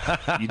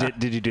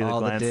did you do the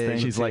glance thing?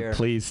 She's like,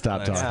 please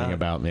stop talking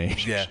about me.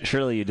 Yeah,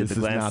 surely you did the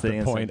glance thing.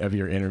 This is not the point of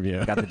your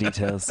interview. Got the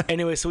details.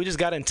 Anyway, so we just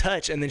got in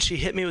touch, and then she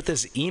hit me with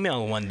this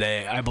email one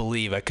day. I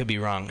believe, I could be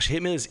wrong. She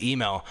hit me with this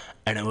email,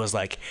 and it was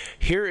like,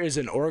 "Here is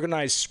an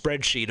organized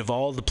spreadsheet of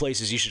all the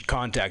places you should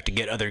contact to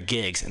get other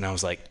gigs." And I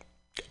was like,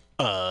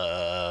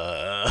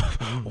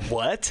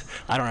 what?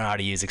 I don't know how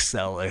to use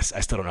Excel. I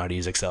still don't know how to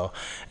use Excel.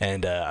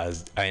 And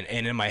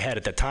and in my head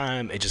at the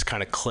time, it just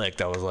kind of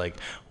clicked. I was like,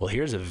 well,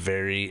 here's a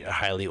very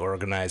highly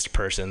organized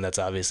person that's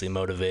obviously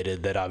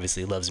motivated, that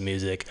obviously loves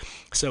music.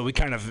 So we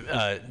kind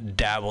of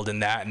dabbled in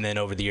that, and then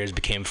over the years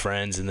became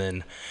friends. And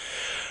then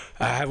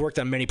I've worked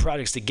on many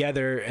projects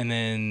together, and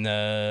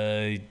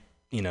then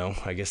you know,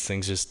 I guess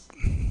things just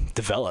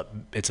develop.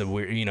 It's a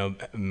weird, you know,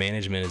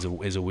 management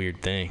is a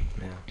weird thing.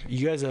 Yeah.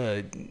 You guys,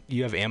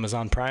 you have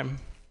Amazon Prime?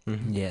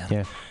 Mm-hmm.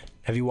 Yeah.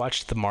 Have you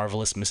watched The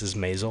Marvelous Mrs.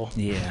 Maisel?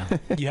 Yeah.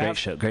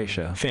 Great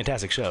show.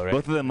 Fantastic show, right?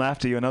 Both of them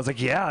laughed at you, and I was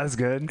like, yeah, that's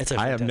good.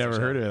 I have never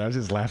heard of it. I was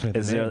just laughing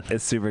at the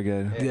It's super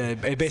good. Yeah,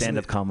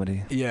 stand-up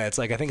comedy. Yeah, it's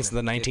like, I think it's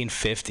the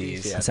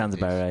 1950s. Yeah, that sounds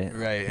about right.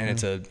 Right, and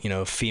it's a, you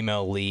know,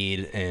 female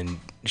lead, and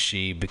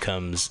she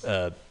becomes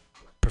a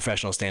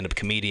professional stand-up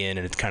comedian,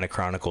 and it kind of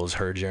chronicles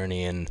her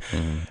journey and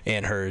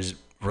her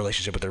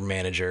relationship with her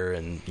manager,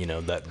 and you know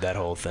that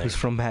whole thing. Who's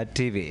from Mad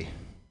TV?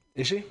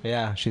 Is she?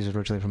 Yeah, she's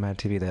originally from Mad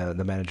TV.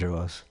 The manager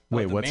was.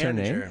 Wait, what's her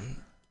name?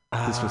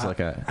 This was like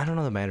I don't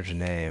know the manager's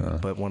name,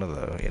 but one of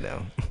the, you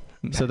know.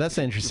 So that's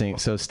interesting.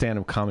 So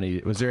stand-up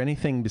comedy. Was there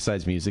anything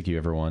besides music you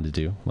ever wanted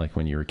to do? Like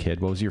when you were a kid,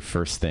 what was your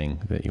first thing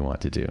that you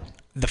wanted to do?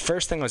 The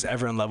first thing I was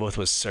ever in love with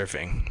was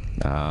surfing.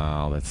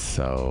 Oh, that's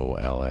so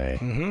LA.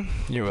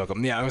 Mm-hmm. You're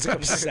welcome. Yeah, I was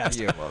obsessed.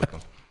 You're welcome.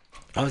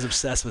 I was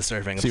obsessed with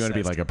surfing. So you want to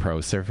be like a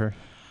pro surfer?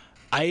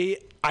 I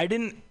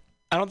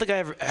don't think I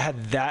ever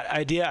had that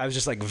idea. I was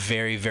just like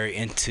very, very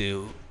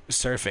into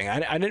surfing.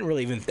 I didn't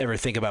really even ever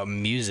think about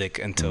music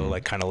until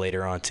like kind of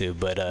later on too.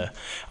 But I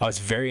was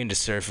very into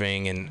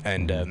surfing,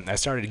 and I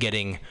started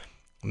getting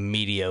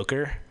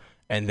mediocre.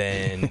 And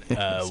then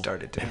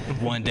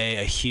one day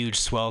a huge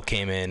swell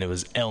came in. It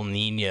was El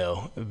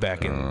Nino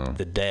back in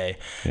the day.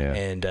 Yeah.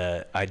 And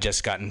I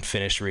just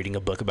finished reading a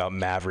book about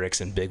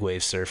mavericks and big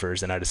wave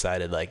surfers, and I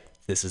decided like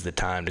this is the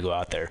time to go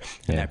out there.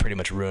 And that pretty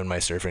much ruined my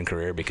surfing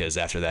career, because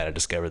after that I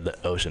discovered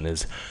the ocean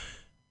is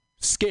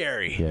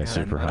scary. Yeah,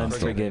 super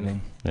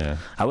unforgiving. Yeah.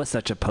 I was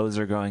such a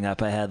poser growing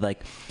up. I had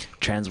like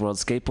Trans World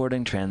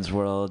skateboarding, Trans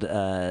World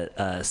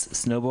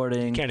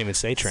snowboarding. You can't even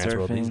say Trans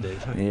World these days.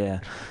 Yeah.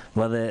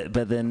 Well,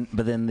 but then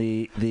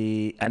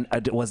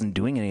I wasn't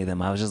doing any of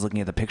them. I was just looking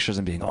at the pictures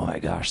and being, oh my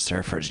gosh,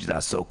 surfers,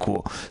 that's so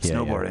cool.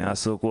 Snowboarding,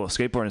 that's so cool.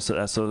 Skateboarding,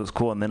 that's so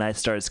cool. And then I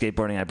started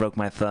skateboarding. I broke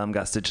my thumb,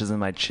 got stitches in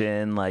my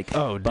chin, like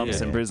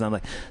bumps and bruises. I'm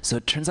like, so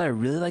it turns out I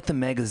really like the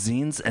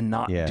magazines and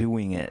not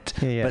doing it.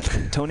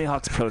 But Tony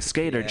Hawk's Pro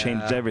Skater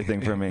changed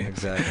everything for me.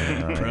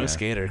 Exactly. Pro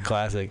Skater,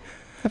 classic.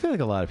 I feel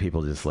like a lot of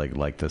people just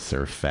like the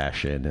surf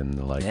fashion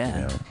and like, you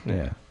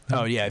know,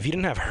 Oh yeah, if you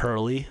didn't have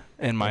Hurley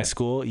in my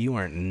school, you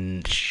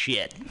weren't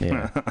shit.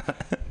 Yeah.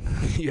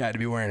 You had to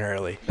be wearing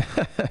Hurley.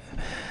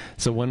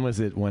 So when was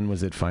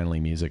it finally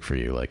music for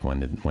you? Like when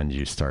did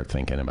you start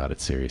thinking about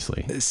it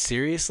seriously?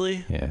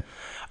 Seriously? Yeah.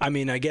 I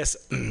mean, I guess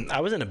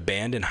I was in a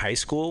band in high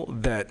school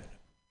that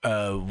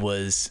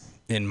was,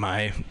 in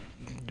my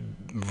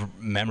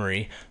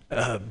memory,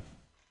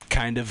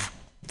 kind of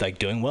like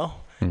doing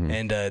well. Mm-hmm.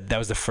 And that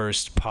was the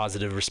first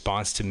positive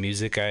response to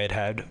music I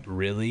had,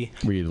 really.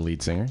 Were you the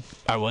lead singer?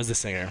 I was the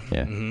singer.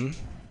 Yeah. Mm-hmm.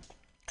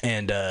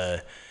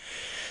 And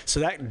so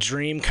that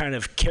dream kind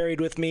of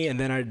carried with me, and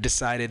then I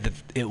decided that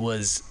it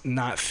was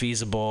not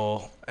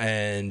feasible,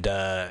 and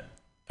I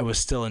was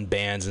still in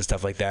bands and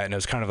stuff like that, and it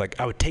was kind of like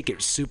I would take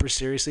it super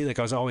seriously. Like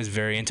I was always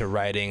very into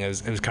writing. It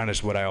was kind of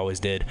just what I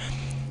always did.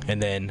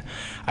 And then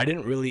I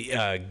didn't really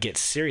get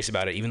serious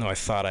about it, even though I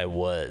thought I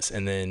was.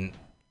 And then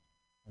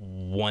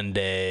one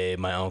day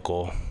my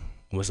uncle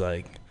was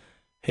like,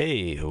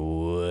 "Hey,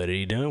 what are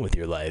you doing with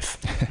your life?"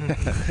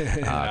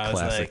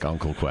 Classic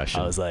uncle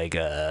question. I was like,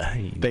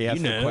 they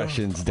ask the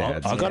questions,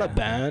 Dad. I got a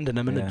band, and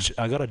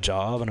I got a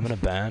job, and I'm in a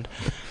band.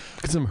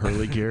 Get some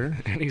Hurley gear.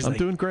 I'm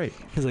doing great.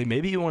 He's like,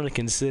 maybe you want to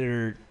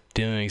consider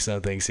doing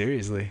something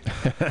seriously.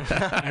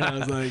 And I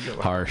was like,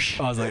 harsh.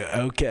 I was like,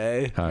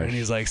 okay. Harsh. And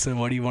he's like, so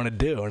what do you want to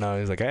do? And I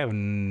was like, I have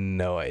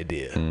no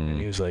idea. And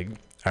he was like,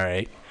 all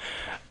right.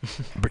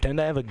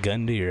 Pretend I have a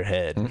gun to your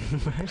head.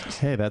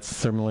 Hey, that's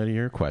similar to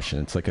your question.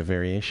 It's like a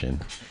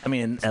variation. I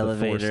mean, it's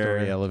elevator, the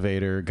 4-story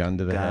elevator, gun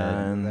to the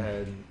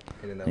head.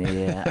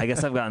 Yeah, I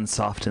guess I've gotten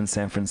soft in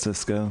San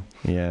Francisco.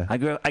 Yeah, I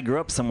grew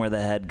up somewhere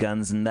that had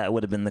guns, and that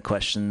would have been the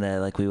question that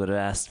like we would have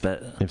asked.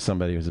 But if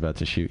somebody was about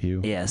to shoot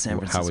you, yeah, San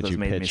Francisco's how would you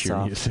made pitch me your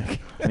soft.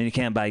 music? I mean, you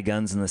can't buy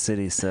guns in the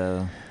city,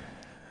 so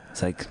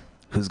it's like,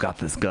 who's got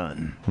this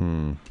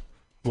gun?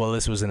 Well,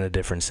 this was in a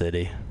different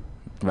city.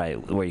 Right,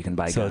 where you can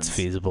buy guns. So it's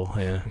feasible,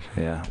 yeah.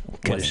 Yeah.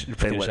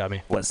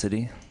 What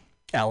city?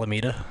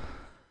 Alameda.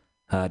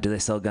 Do they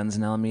sell guns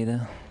in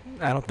Alameda?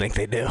 I don't think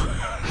they do.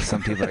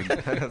 Some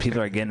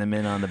people are getting them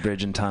in on the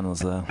bridge and tunnels,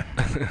 though.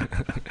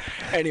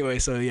 Anyway,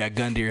 so yeah,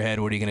 gun to your head,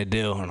 what are you going to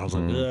do? And I was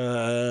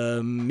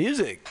like,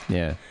 music.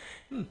 Yeah.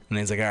 And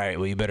he's like, all right,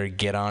 well, you better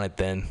get on it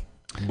then,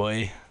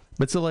 boy.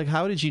 But so, like,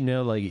 how did you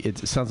know, like,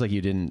 it sounds like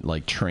you didn't,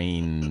 like,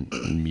 train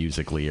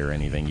musically or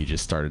anything. You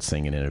just started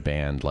singing in a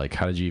band. Like,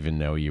 how did you even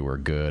know you were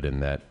good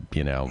and that,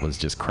 you know, was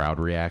just crowd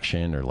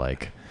reaction or,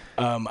 like...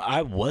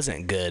 I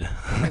wasn't good.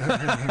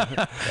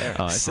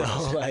 So,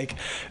 like,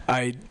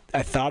 I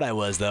thought I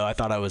was, though. I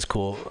thought I was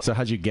cool. So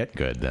how'd you get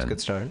good, then?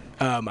 Good start.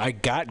 I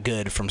got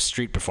good from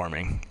street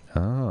performing.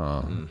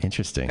 Oh,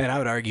 interesting. And I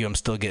would argue I'm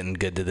still getting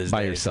good to this day.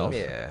 By yourself?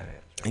 Yeah.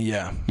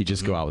 Yeah. You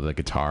just go out with a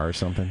guitar or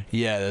something?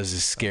 Yeah, that was the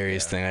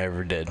scariest thing I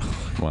ever did.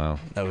 Wow.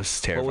 That was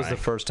terrifying. What was the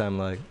first time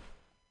like?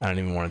 I don't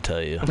even want to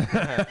tell you.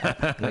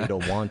 No, you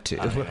don't want to.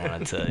 I don't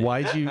want to tell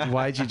you.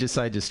 Why'd you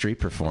decide to street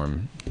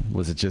perform?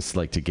 Was it just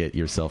like to get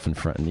yourself in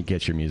front and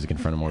get your music in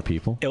front of more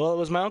people? Yeah, well, it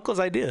was my uncle's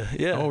idea.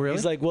 Yeah. Oh, really?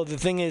 He's like, well, the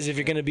thing is, if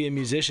you're going to be a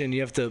musician,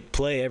 you have to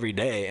play every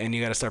day, and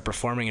you got to start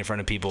performing in front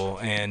of people,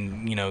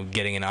 and you know,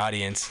 getting an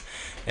audience,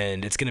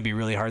 and it's going to be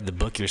really hard to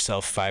book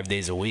yourself 5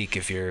 days a week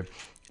if you're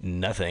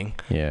nothing.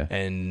 Yeah.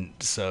 And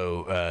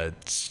so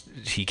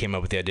he came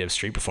up with the idea of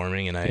street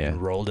performing, and I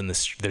enrolled in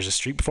this. There's a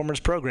street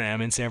performers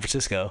program in San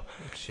Francisco.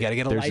 You got to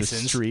get a license.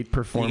 There's a street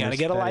performers. You got to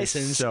get a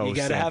license. So you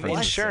got to have Francisco.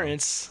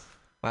 insurance.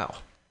 Wow.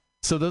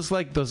 So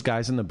those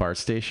guys in the BART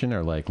station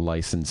are like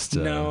licensed.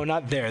 No,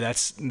 not there.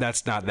 That's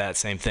not that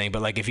same thing.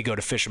 But like if you go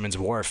to Fisherman's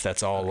Wharf,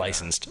 that's all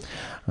licensed.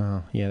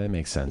 Oh, yeah, that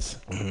makes sense.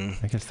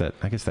 Mm-hmm.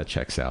 I guess that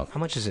checks out.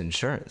 How much is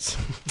insurance?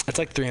 It's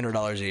like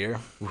 $300 a year.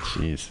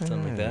 Jeez.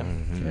 Something like that.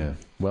 Mm-hmm. Yeah.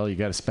 Well, you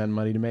got to spend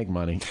money to make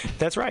money.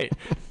 That's right.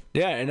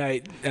 Yeah, and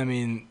I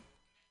mean,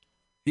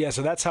 yeah.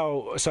 So that's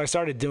how. So I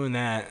started doing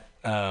that.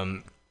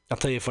 I'll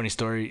tell you a funny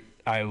story.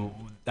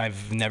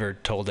 I've never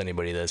told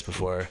anybody this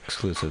before.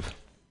 Exclusive.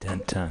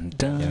 Dun, dun,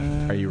 dun.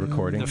 Yeah. Are you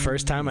recording? The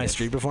first time I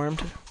street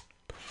performed,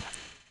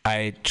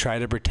 I tried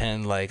to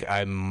pretend like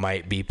I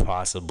might be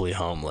possibly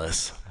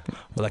homeless.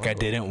 Like I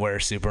didn't wear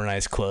super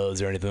nice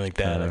clothes or anything like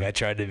that. Like I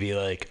tried to be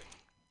like,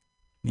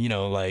 you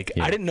know, like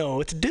I didn't know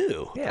what to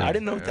do. Yeah. I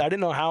didn't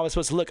know how I was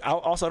supposed to look.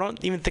 I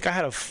don't even think I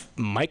had a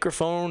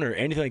microphone or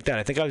anything like that.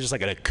 I think I was just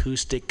like an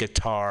acoustic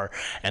guitar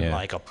and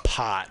like a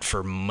pot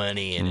for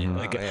money and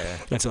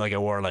and so like I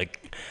wore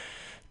like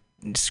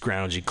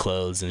scroungy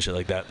clothes and shit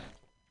like that.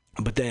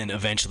 But then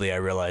eventually I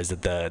realized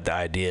that the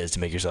idea is to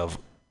make yourself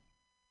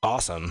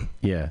awesome.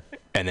 Yeah.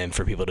 And then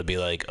for people to be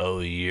like,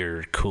 "Oh,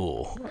 you're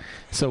cool."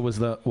 So was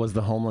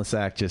the homeless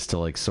act just to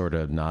like sort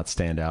of not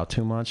stand out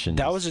too much and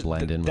that was just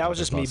blend in? That with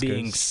was just other me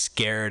being buskers?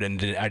 scared and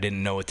I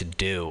didn't know what to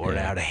do or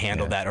how to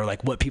handle that or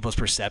like what people's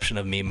perception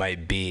of me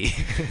might be.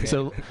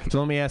 So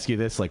let me ask you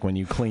this: like when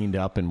you cleaned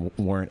up and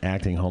weren't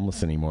acting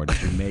homeless anymore,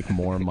 did you make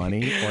more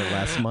money or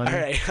less money? All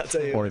right, I'll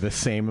tell you. Or the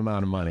same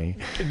amount of money?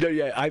 No,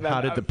 yeah.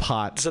 How did the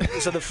pot? So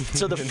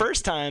the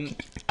first time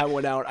I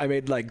went out, I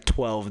made like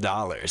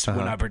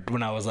 $12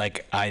 when I was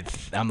like, I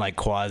I'm like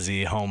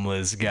quasi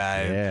homeless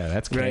guy. Yeah,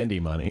 that's candy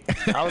money.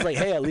 I was like,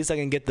 hey, at least I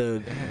can get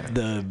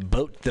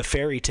the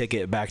ferry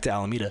ticket back to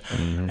Alameda.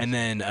 And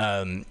then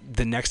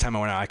the next time I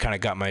went out, I kind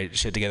of got my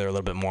shit together a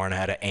little bit more, and I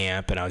had an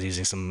amp, and I was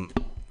using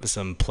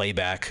some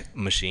playback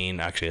machine,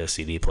 actually a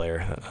CD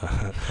player.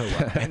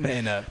 And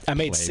then I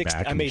made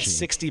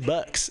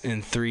 $60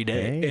 in 3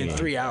 days, in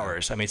 3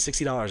 hours. I made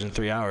 $60 in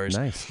 3 hours.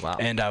 Nice. Wow.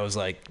 And I was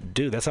like,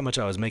 dude, that's how much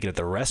I was making at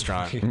the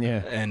restaurant.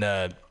 Yeah.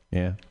 And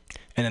yeah.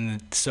 and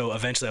then so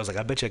eventually I was like,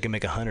 I bet you I can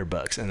make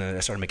 $100. And then I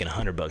started making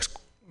 $100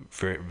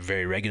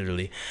 very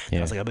regularly. And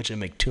I was like, I bet you I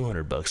make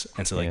 $200.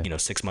 And so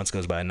 6 months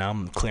goes by, and now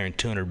I'm clearing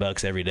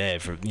 $200 every day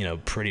for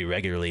pretty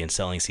regularly and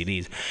selling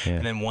CDs.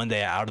 And then one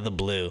day out of the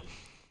blue,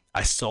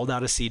 I sold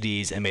out of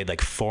CDs and made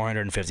like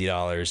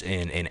 $450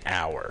 in an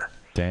hour.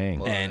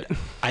 Dang. And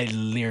I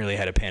nearly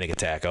had a panic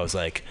attack. I was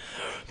like,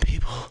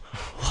 people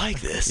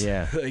like this.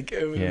 Yeah. Like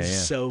it was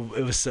so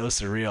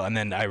surreal. And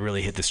then I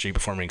really hit the street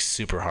performing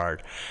super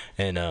hard.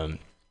 And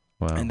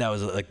and that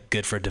was like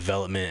good for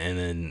development, and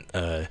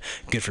then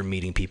good for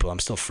meeting people. I'm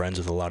still friends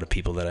with a lot of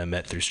people that I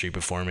met through street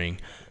performing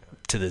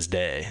to this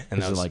day. And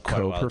is that was it like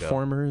quite a while ago.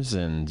 co-performers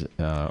and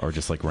or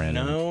just like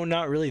random? No,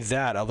 not really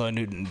that. Although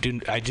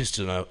I just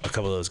know a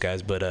couple of those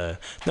guys, but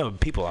no,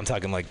 people. I'm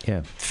talking like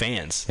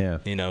fans. Yeah.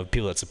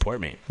 People that support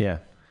me. Yeah.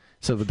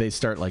 So would they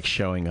start like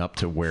showing up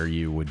to where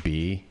you would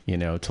be,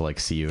 to like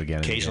see you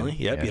again? Occasionally, and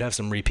yep. Yeah. You'd have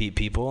some repeat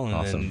people, and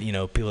Awesome.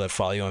 then people that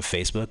follow you on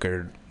Facebook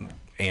or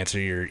answer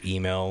your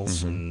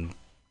emails and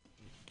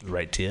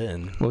write to you.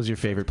 And what was your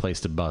favorite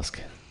place to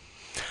busk?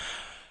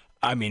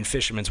 I mean,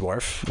 Fisherman's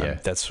Wharf. Yeah.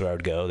 That's where I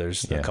would go.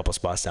 There's a couple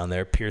spots down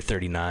there. Pier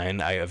 39.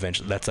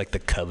 That's like the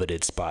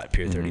coveted spot.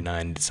 Pier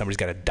 39. Somebody's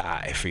got to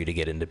die for you to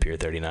get into Pier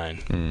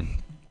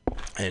 39.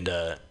 And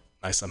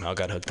I somehow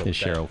got hooked up.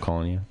 Is with Cheryl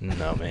calling you?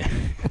 No, man.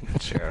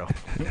 Cheryl.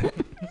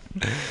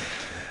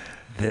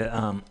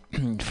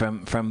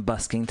 From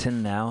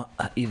Buskington now,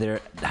 either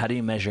how do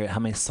you measure it?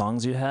 How many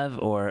songs you have,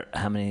 or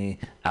how many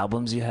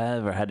albums you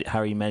have, or how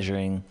are you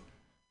measuring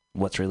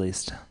what's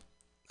released?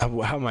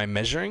 How am I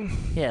measuring?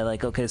 Yeah,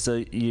 like, okay, so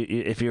you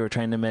if you were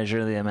trying to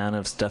measure the amount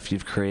of stuff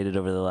you've created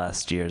over the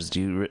last years,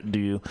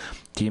 do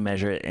you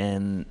measure it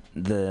in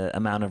the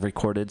amount of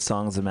recorded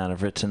songs, the amount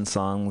of written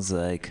songs?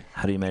 Like,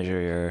 how do you measure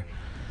your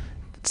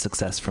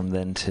success from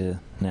then to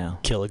now?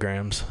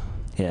 Kilograms.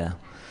 Yeah.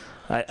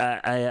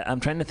 I'm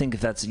trying to think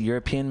if that's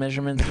European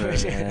measurements. Or,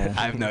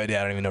 I have no idea.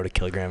 I don't even know what a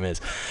kilogram is.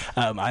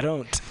 I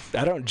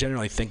don't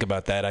generally think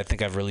about that. I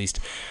think I've released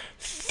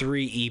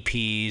 3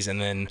 EPs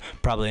and then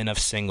probably enough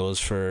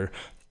singles for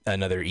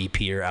another EP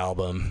or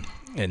album.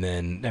 And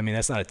then, I mean,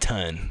 that's not a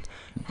ton,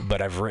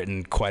 but I've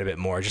written quite a bit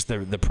more. Just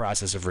the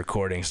process of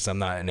recording, since I'm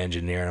not an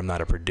engineer and I'm not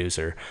a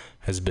producer,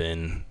 has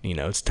been,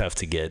 it's tough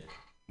to get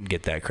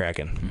that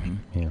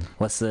cracking. Yeah.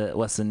 What's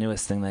the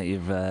newest thing that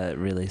you've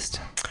released?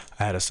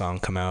 I had a song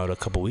come out a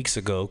couple weeks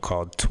ago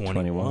called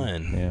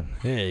 21.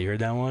 Yeah, you heard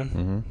that one?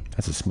 Mm-hmm.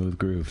 That's a smooth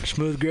groove.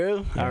 Smooth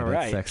groove? Yeah, all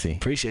right. Sexy.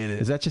 Appreciate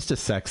it. Is that just a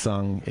sex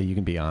song? You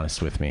can be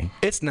honest with me.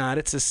 It's not.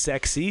 It's a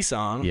sexy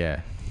song. Yeah.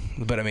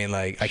 But I mean,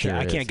 like, I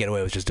can't get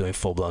away with just doing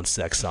full-blown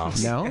sex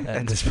songs. No?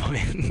 At this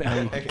point,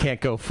 no. You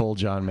can't go full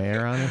John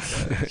Mayer on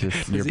us?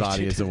 Just your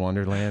body is a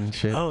wonderland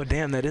shit? Oh,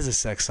 damn, that is a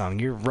sex song.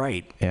 You're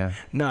right. Yeah.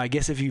 No, I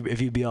guess if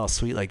you be all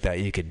sweet like that,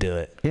 you could do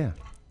it. Yeah.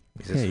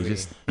 Yeah, you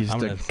just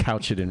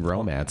couch it in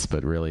romance,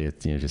 but really,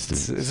 it's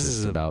this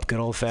is about good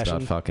old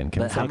fashioned fucking.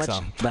 But how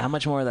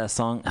much more of that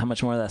song? How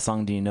much more of that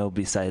song do you know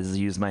besides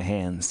 "Use My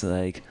Hands"?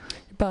 Like,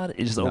 your body,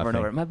 just over and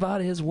over. My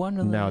body is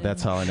wonderland. No,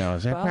 that's all I know.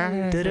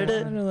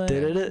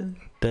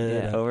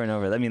 Yeah, over and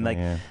over. I mean, like,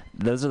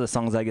 those are the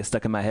songs I get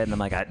stuck in my head, and I'm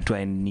like, do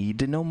I need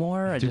to know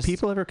more? Do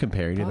people ever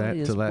compare you to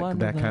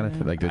that kind of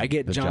thing? Like I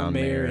get John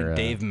Mayer and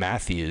Dave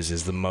Matthews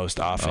is the most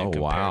often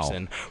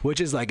comparison. Which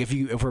is like, if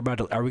we're about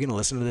to, are we going to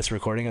listen to this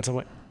recording at some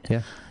point?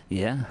 Yeah.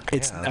 Yeah.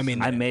 I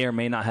mean, I may or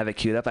may not have it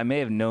queued up. I may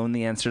have known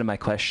the answer to my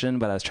question,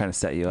 but I was trying to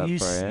set you up for it.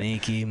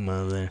 Sneaky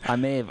mother. I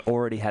may have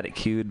already had it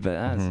queued,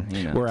 but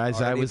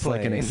Whereas I was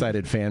like an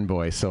excited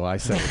fanboy, so I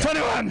said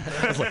 21.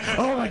 I was like,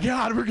 oh my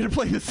god, we're gonna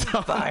play this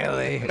song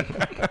finally.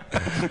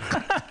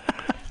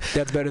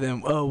 That's better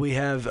than we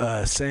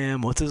have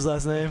Sam. What's his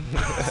last name?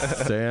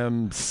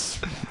 Sam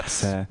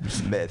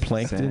Smith.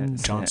 Plankton.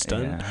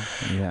 Johnston.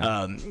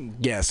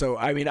 Yeah. So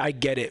I mean, I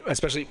get it.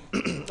 Especially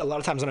a lot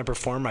of times when I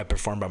perform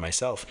by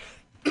myself.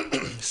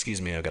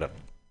 Excuse me. I got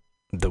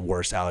the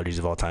worst allergies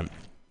of all time.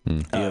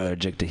 You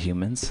allergic to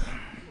humans?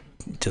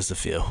 Just a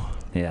few.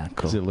 Yeah,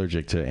 cool. He's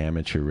allergic to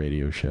amateur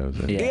radio shows.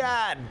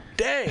 God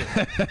dang.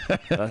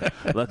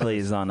 Luckily,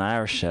 he's on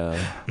our show.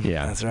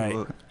 Yeah, that's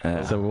right.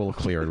 So we'll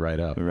clear it right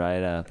up.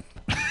 Right up.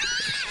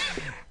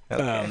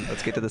 Okay,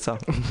 let's get to the song.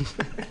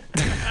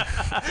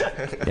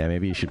 Yeah,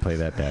 maybe you should play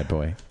that bad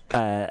boy.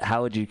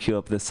 How would you cue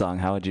up this song?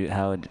 How would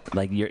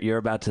you're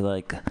about to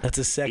like? That's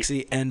a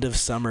sexy end of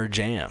summer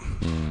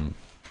jam.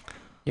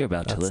 You're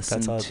about to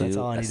listen to. That's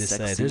all I need to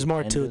say. There's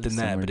more to it than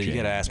that, but you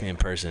gotta ask me in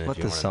person. Let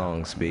the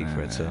song speak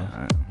for itself.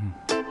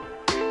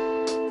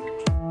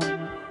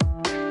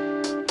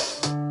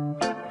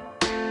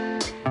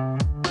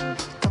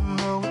 Come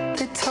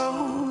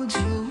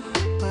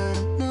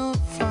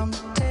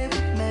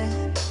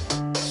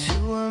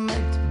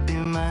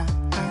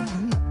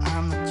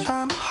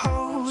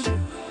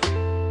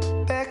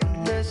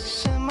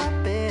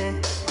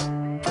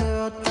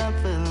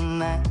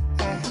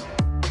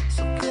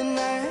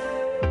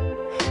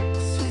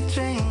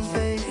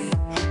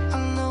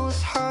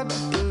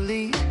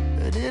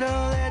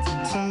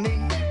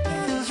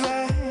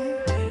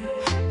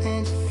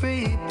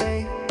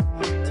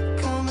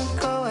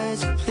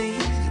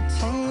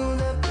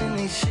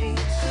these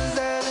sheets. 'Cause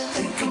I've been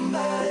thinking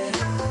about it.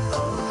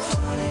 Oh,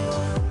 funny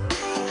one.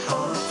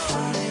 Oh,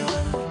 funny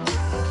one.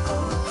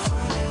 Oh,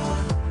 funny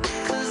one.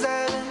 'Cause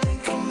I've been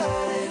thinking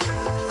about it.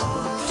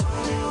 Oh,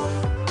 funny one.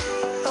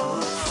 Oh,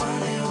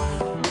 funny one.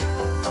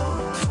 Oh,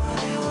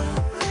 funny one.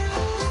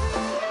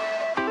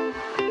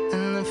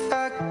 And if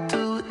I could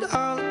do it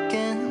all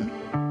again,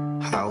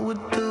 I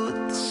would do it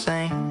the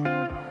same.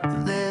 A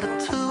little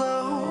too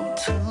old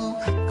to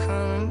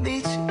come and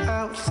meet you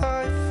out with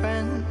all your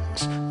friends,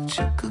 but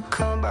you could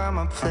come by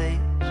my place.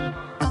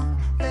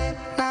 Late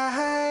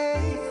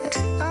night,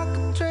 I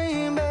could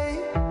dream,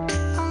 babe.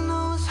 I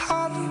know it's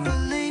hard to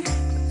believe,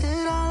 but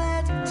it all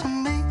adds up to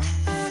me.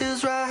 It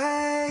feels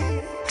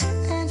right,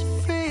 and you're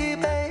free,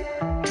 babe.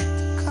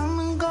 Come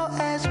and go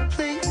as you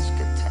please.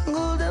 Get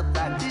tangled up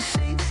like these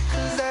sheets.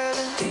 'Cause I've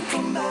been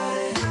thinking about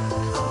it.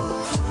 Oh,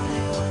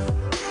 funny one.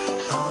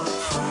 Oh,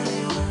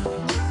 funny one.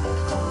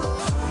 Oh,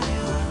 funny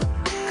one.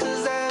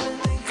 'Cause I've been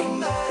thinking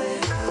about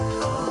it.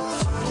 Oh,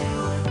 funny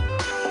one.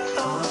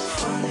 Oh,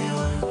 funny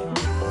one.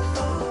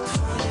 Oh,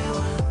 funny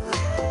one.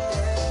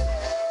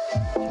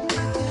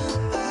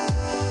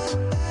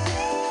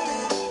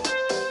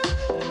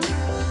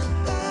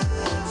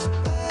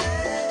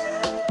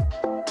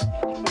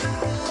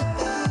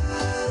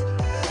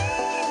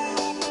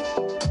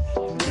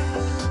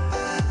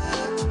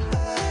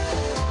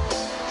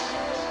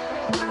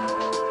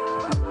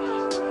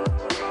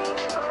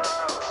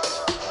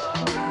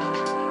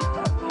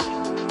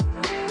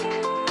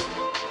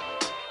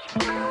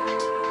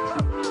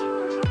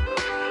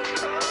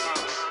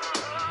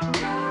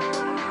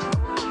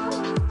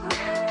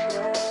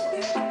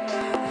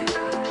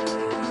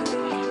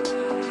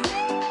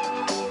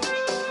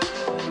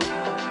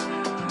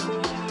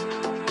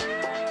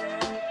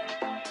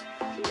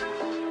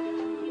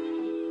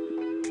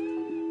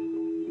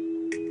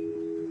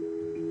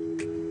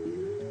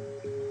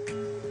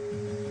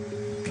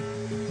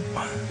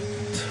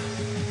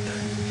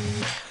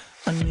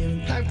 I never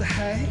like to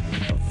hide,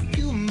 but for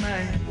you and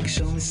mine,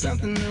 show me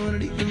something new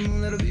underneath the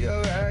moon, that'll be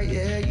alright.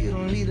 Yeah, you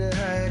don't need to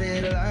hide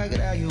it, I like it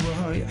how you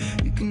are. Yeah,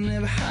 you can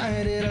never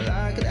hide it, I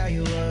like it how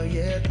you are.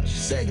 Yeah, thought she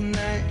said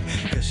goodnight,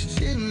 cause she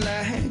didn't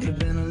like. Could've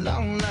been a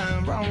long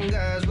line, wrong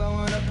guys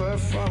blowing up her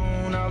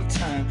phone all the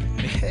time.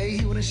 But hey,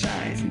 he wouldn't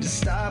shine if you just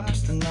stop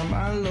busting on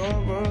my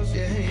laurels.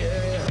 Yeah,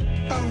 yeah,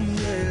 yeah. Oh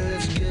yeah,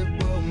 let's get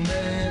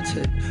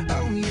romantic.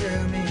 Oh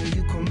yeah, me and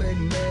you can make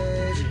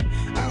magic.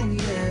 Oh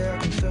yeah, I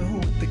can throw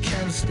with the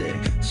candlestick.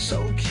 So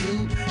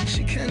cute,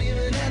 she can't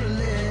even handle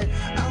it.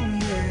 Oh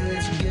yeah,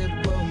 let's get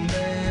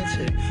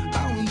romantic.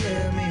 Oh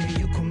yeah, me and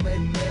you can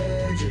make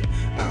magic.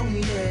 Oh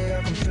yeah,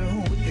 I can throw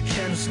with the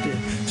candlestick.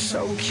 So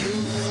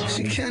cute,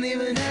 she can't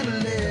even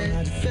handle it.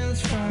 Now the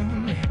feeling's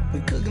fun, we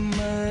cooking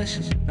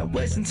mushes, not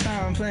wasting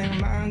time playing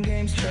mind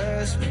games.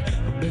 Trust me,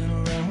 I've been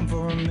around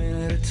for a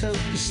minute or two.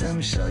 Just let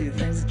me show you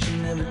things that you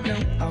never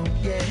knew. Oh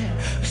yeah,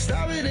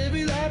 stop it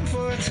every light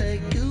before I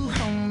take you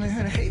home.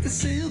 And I hate to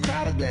see you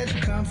cry, but glad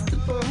you're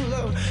comfortable.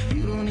 Oh,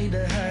 you don't need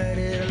to hide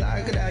it, I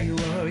like it how you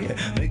are. Yeah,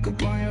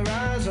 makeup on your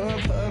eyes or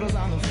puddles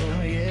on the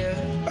floor. Yeah,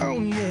 oh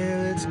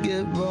yeah, let's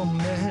get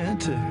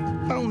romantic.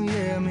 Oh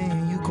yeah, me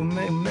and you can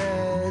make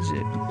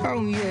magic.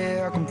 Oh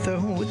yeah, I come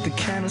through with the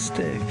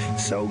candlestick.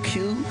 So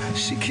cute,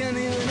 she can't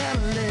even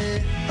handle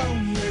it. Oh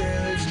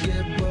yeah, let's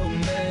get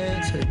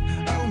romantic.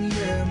 Oh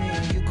yeah, me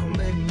and you can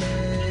make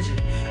magic.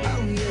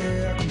 Oh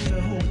yeah, I come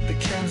through with the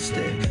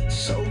candlestick.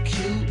 So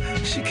cute,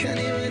 she can't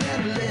even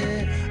handle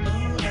it. Oh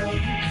no,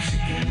 she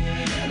can't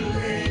even handle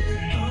it.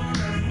 Oh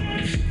no,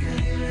 she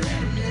can't even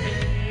handle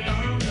it. Oh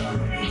no,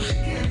 she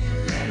can't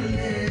even handle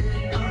it.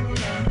 Oh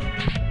no.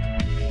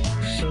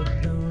 So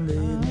don't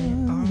leave me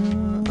on.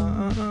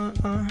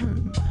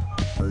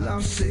 Well,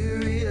 I'm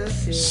serious.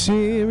 Yeah.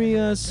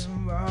 Serious.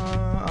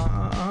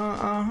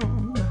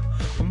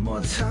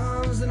 More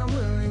times than I'm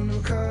willing to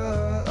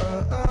call.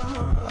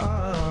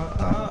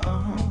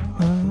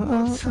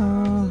 More times than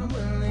I'm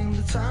willing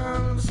to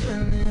time I'm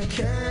spending. I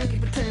can't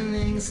keep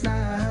pretending it's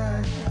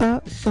not.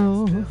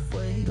 Uh-oh.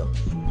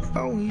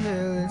 Oh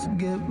yeah, let's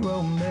get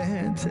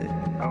romantic.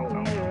 Oh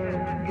yeah,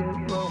 let's get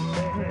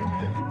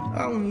romantic.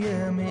 Oh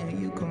yeah, man,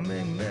 you can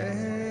make magic.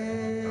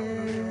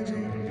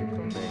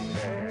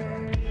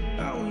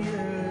 Oh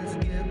yeah, let's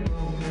get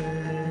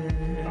romantic.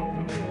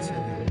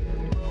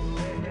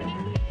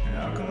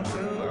 I can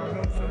feel,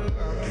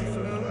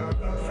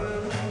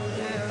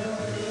 yeah.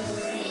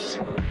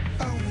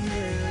 Oh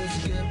yeah, let's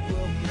get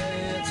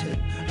romantic.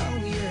 Oh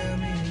yeah,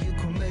 me and you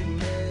can make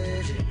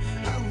magic.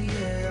 Oh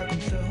yeah, I can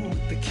throw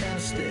with the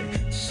candlestick.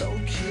 So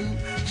cute,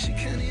 she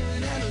can't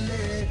even handle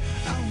it.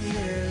 Oh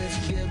yeah, let's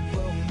get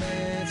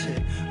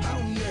romantic.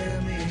 Oh yeah,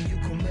 me and you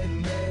can make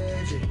magic.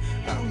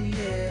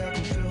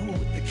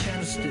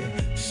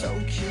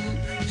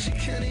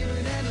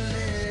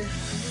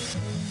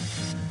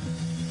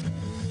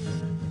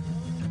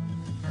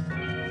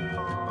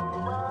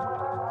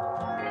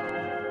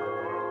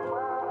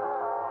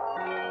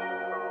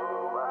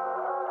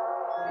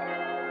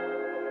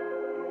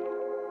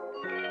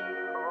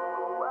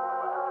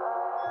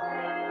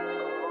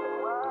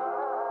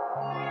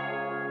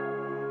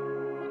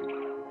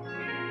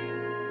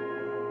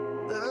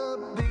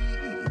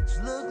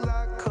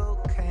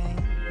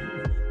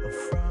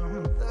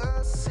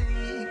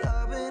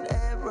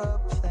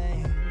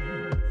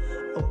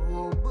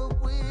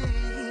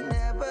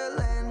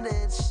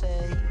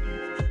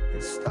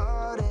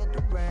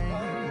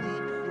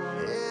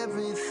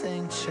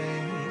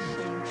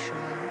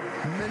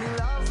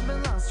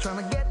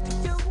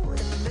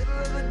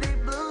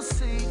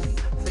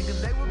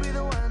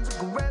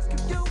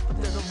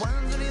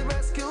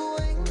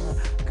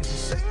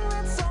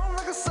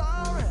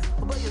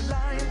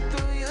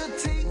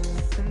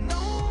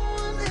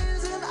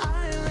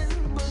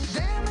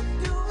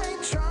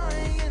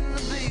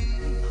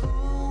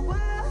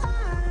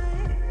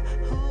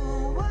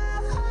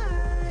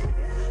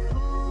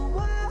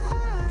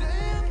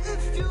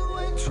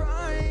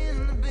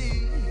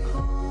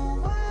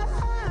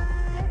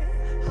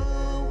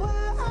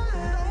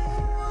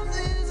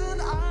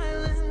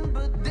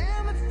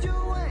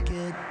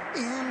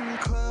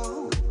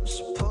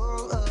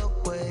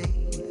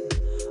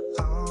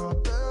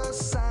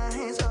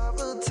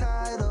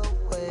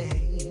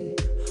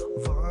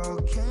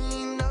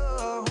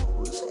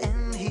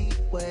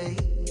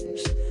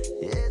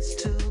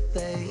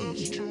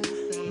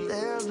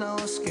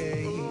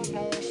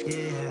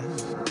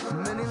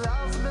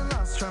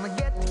 trying to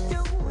get to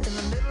you in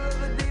the middle of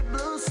the deep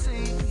blue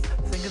sea.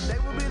 Thinking they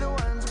will be the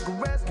ones who can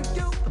rescue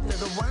you, but they're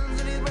the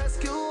ones that need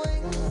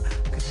rescuing.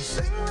 Cause you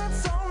sing that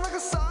song like a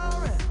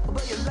siren,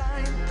 but you're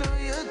lying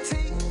through your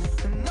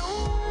teeth. And no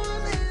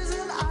one is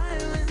an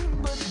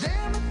island, but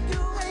damn if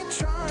you ain't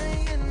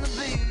trying to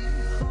be.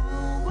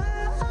 Who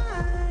am I?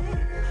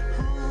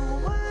 Who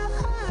am I?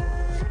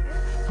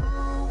 Who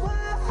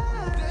am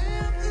I?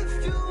 Damn if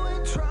you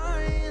ain't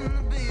trying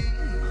to be.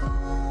 Who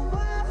am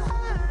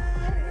I?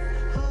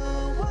 Who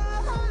am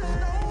I?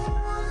 No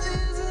one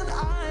is an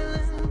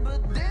island,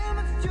 but damn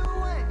if you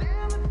ain't.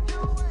 Damn if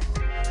you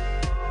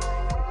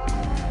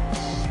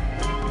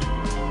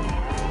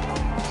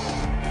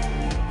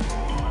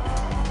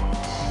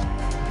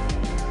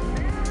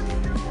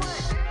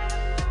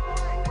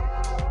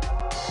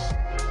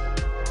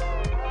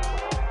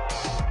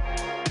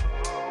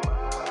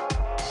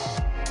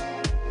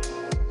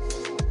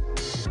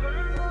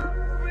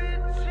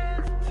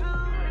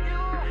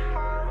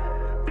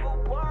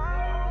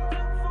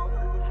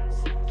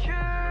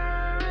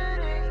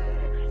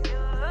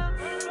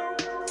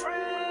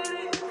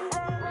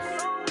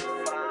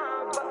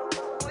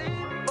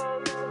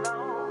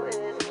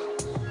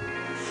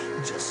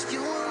just you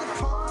and the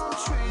palm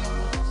trees.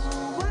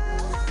 Who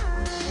am I?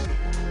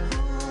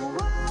 Who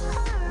am I?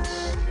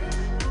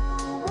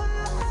 Who am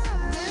I?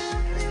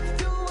 Damn if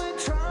you ain't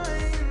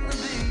trying to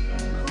be.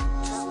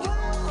 Just you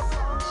and the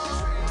palm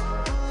trees.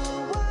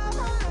 Who am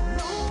I?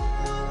 No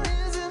one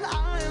is an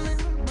island,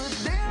 but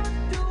damn if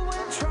you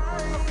ain't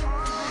trying to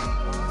be.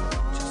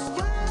 Just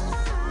you and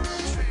the palm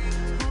trees.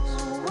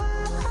 Who am I?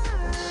 Who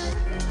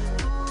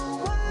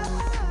am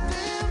I?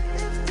 Damn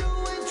if you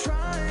ain't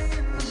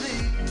trying to be.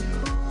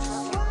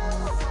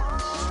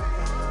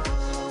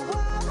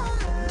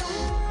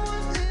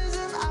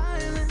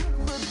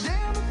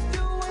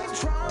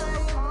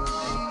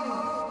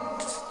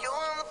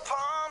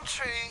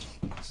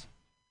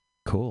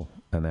 Cool.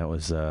 And that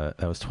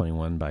was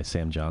 21 by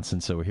Sam Johnson.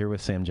 So we're here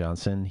with Sam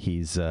Johnson.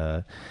 He's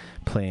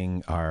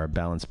playing our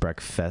Balanced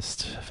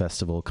Breakfast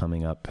Festival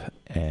coming up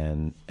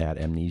and at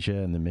Amnesia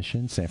in the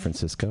Mission, San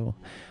Francisco.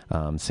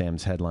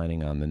 Sam's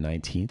headlining on the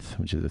 19th,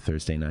 which is a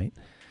Thursday night.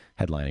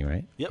 Headlining,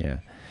 right? Yep. Yeah.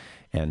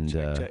 And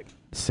check.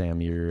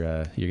 Sam, you're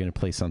going to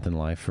play something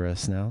live for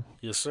us now?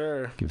 Yes,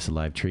 sir. Give us a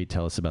live treat.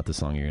 Tell us about the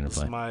song you're going to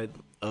play. It's my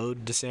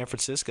ode to San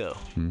Francisco.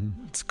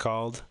 Mm-hmm. It's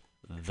called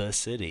The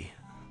City,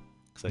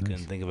 because I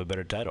couldn't think of a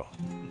better title.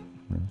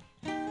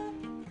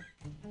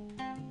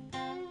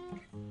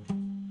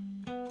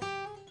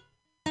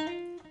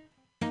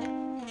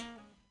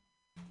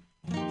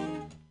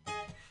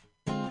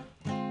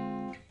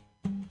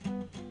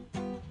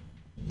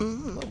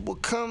 We'll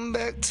come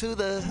back to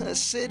the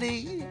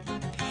city.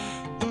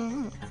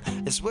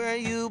 It's where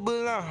you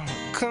belong.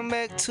 Come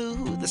back to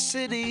the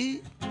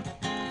city.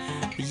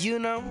 You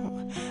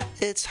know,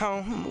 it's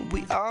home.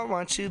 We all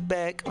want you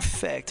back. In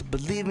fact,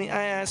 believe me,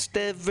 I asked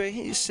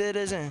every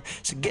citizen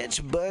to get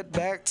your butt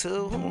back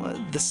to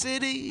the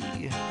city.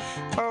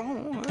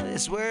 Oh,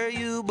 it's where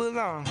you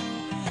belong.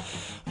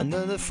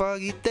 Another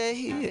foggy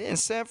day in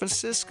San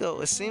Francisco.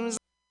 It seems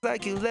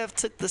like you left,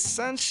 took the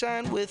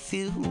sunshine with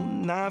you.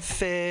 Not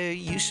fair,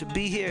 you should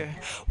be here.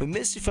 We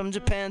miss you from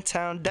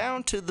Japantown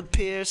down to the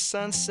pier.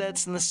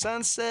 Sunsets and the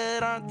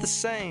sunset aren't the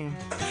same.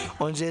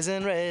 Oranges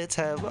and reds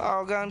have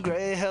all gone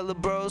gray. Hella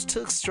bros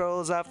took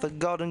strolls off the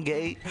Golden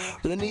Gate.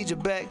 Really need you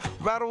back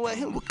right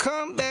away. We'll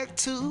come back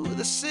to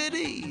the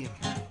city.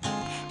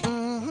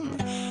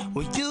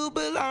 Where you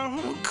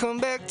belong. Come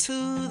back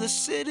to the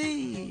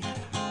city.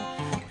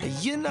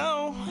 You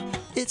know,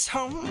 it's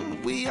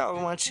home. We all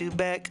want you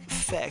back.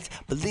 Fact,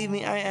 believe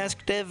me, I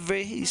asked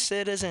every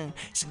citizen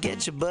to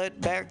get your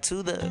butt back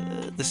to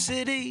the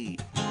city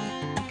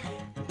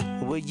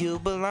where you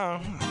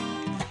belong.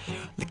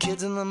 The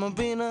kids in the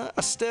marina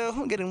are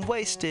still getting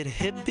wasted.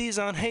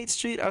 Hippies on Haight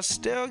Street are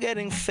still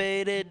getting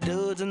faded.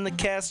 Dudes in the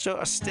Castro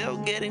are still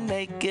getting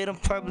naked in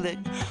public.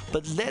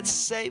 But let's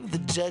save the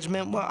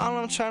judgment. Well, all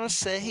I'm trying to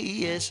say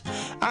is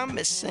I'm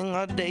missing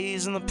our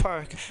days in the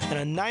park and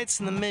our nights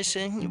in the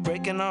Mission. You're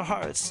breaking our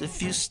hearts if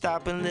you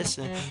stop and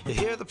listen. You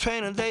hear the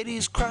painted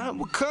ladies cry.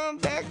 We'll come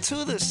back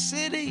to the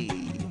city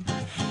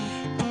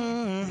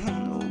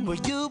where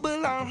you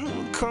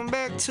belong. Come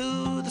back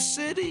to the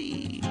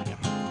city.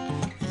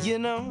 You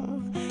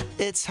know,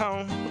 it's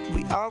home.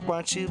 We all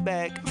want you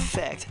back.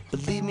 Fact,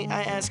 believe me,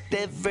 I asked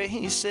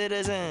every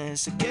citizen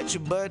to get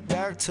your butt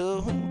back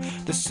to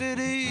the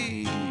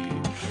city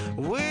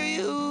where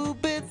you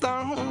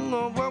belong.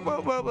 Oh, whoa,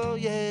 whoa, whoa, whoa,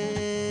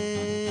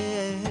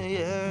 yeah,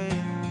 yeah.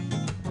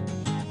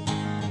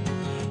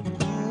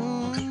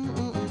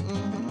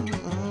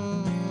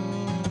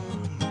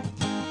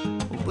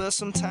 Well,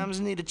 sometimes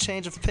you need a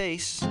change of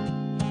pace.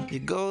 You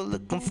go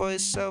looking for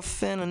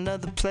yourself in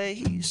another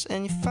place,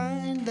 and you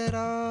find that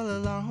all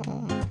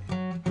alone.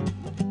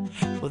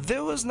 Well,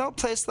 there was no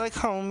place like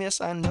home.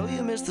 Yes, I know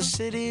you miss the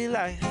city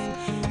life.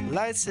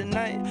 Lights at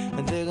night,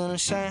 and they're gonna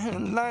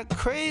shine like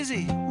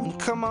crazy.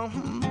 Come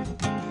on.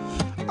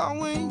 Oh,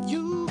 when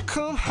you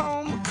come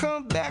home,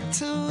 come back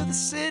to the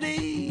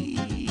city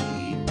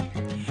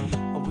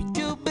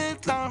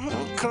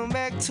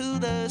to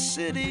the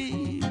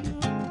city.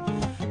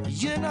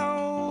 You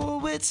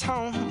know it's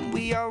home,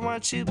 we all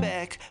want you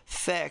back.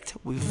 Fact,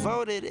 we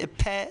voted it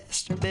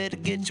passed. You better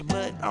get your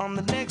butt on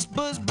the next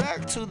bus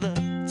back to the.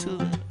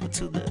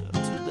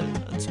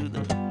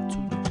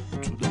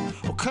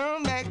 Well,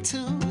 come back to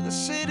the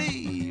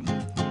city.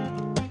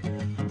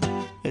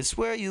 It's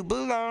where you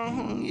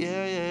belong.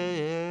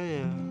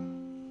 Yeah.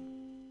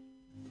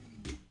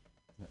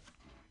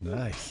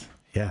 Nice.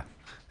 Yeah.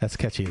 That's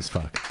catchy as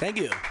fuck. Thank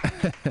you.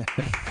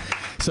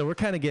 So we're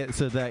kind of getting,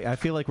 so that I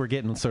feel like we're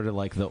getting sort of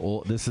like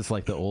this is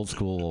like the old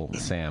school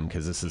Sam,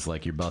 because this is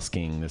like you're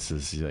busking, this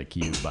is like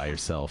you by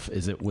yourself.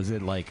 Was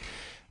it like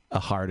a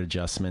hard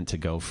adjustment to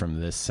go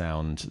from this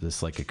sound,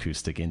 this like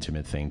acoustic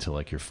intimate thing, to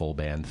like your full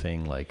band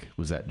thing? Like,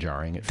 was that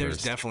jarring at There's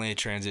first? definitely a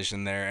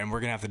transition there, and we're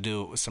going to have to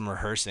do some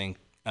rehearsing.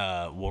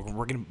 We're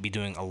going to be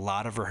doing a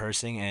lot of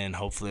rehearsing and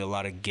hopefully a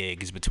lot of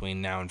gigs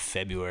between now and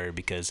February,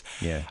 because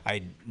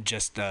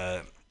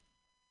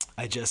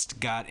I just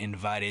got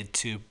invited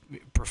to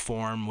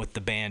perform with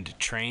the band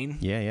Train.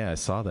 Yeah, I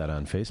saw that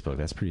on Facebook.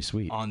 That's pretty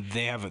sweet.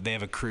 They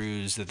have a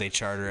cruise that they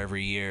charter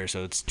every year,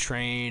 so it's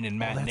Train and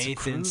Matt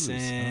Nathanson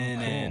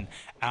and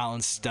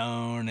Alan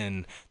Stone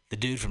and the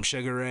dude from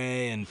Sugar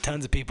Ray and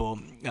tons of people.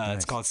 Nice.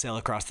 It's called Sail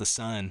Across the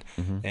Sun,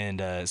 and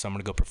so I'm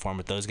gonna go perform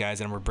with those guys,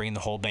 and we're bringing the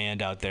whole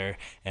band out there.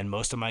 And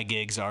most of my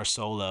gigs are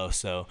solo,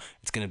 so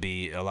it's gonna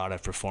be a lot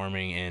of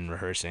performing and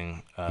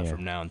rehearsing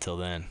from now until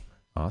then.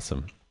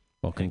 Awesome.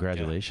 Well,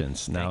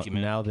 congratulations. Thank you,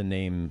 man. Now the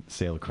name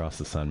Sail Across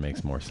the Sun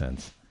makes more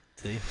sense.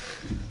 See?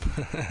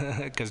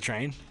 Because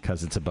Train?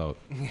 Because it's a boat.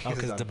 Oh,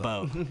 because it's a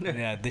boat.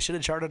 Yeah, they should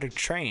have chartered a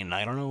train.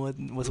 I don't know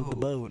what's with the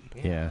boat.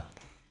 Yeah.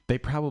 They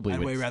probably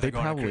I'd way rather they go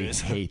on a probably cruise.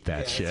 hate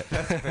that shit.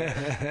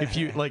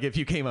 If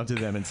you came up to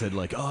them and said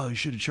like, "Oh, you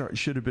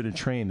should have been a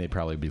train," they'd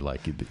probably be like,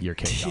 "You're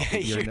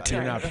kidding. You're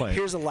not playing.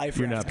 Here's a life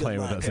You're raft. not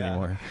playing Good with us luck."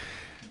 anymore."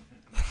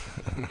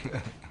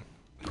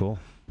 Cool.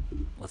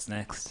 What's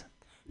next?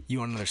 You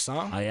want another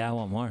song? Oh yeah, I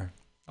want more.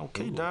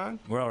 Okay, dog.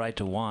 We're all right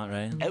to want,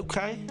 right?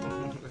 Okay.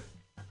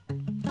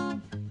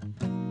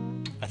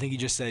 I think you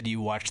just said you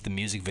watched the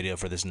music video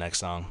for this next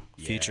song,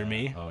 Future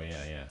Me. Oh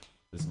yeah.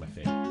 This is my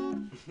favorite.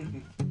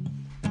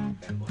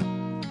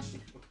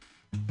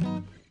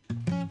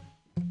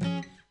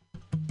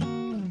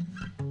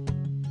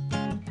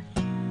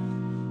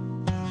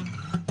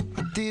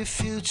 Dear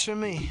future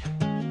me,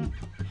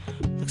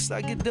 looks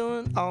like you're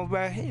doing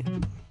alright.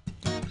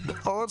 The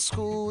old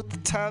school with the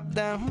top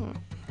down,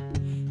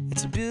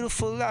 it's a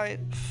beautiful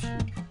life.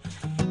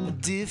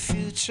 Dear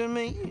future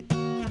me,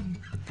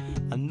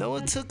 I know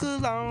it took a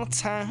long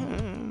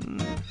time,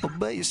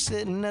 but you're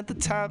sitting at the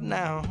top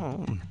now.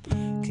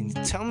 Can you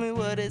tell me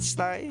what it's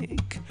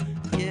like?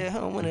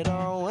 Yeah, when it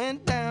all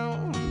went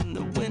down,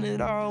 when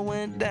it all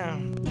went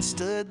down. You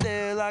stood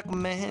there like a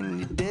man,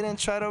 you didn't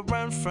try to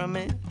run from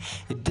it,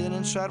 you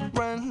didn't try to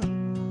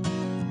run.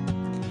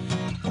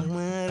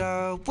 When it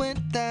all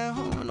went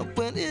down,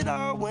 when it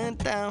all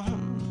went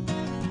down,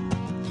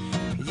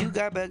 you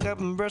got back up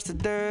and brushed the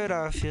dirt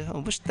off you. I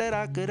wish that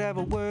I could have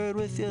a word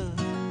with you.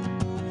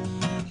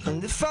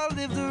 And if I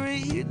live to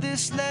read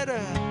this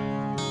letter,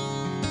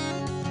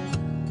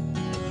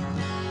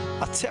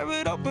 I'll tear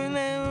it open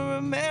and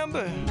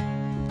remember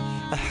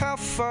how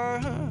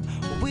far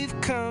we've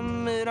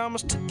come. It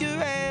almost took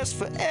your ass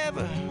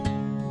forever,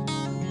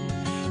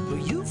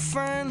 but you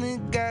finally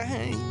got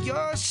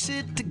your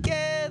shit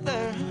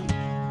together.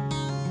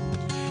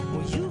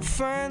 Well, you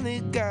finally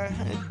got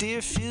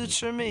dear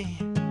future me.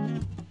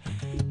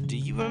 Do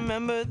you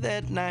remember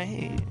that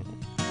night?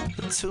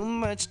 Too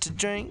much to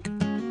drink.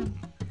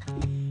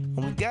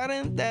 When we got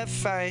in that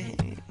fight,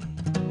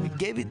 we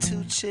gave you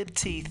 2 chipped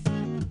teeth.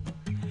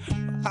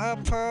 I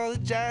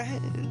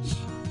apologize,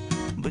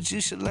 but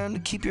you should learn to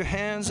keep your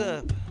hands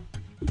up,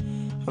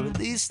 or at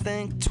least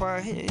think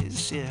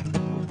twice. Yeah,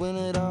 when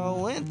it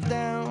all went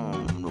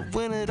down,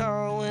 when it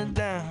all went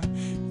down,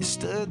 you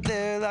stood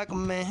there like a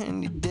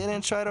man. You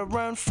didn't try to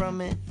run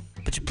from it,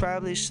 but you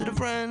probably should have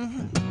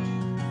run.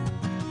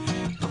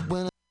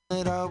 When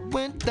it all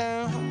went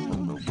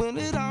down, when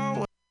it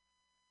all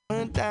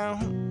went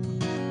down,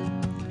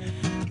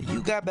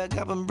 you got back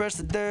up and brushed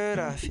the dirt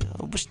off you.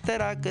 I wish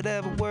that I could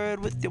have a word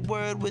with you,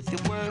 word with you,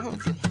 word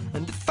with you.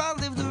 And if I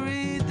live to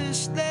read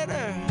this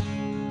letter,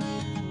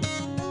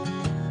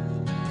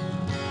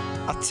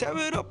 I'll tear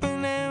it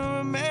open and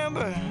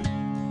remember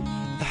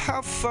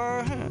how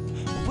far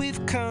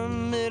we've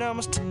come. It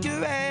almost took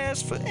your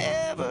ass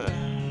forever,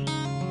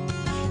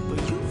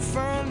 but you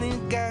finally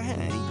got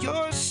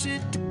your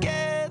shit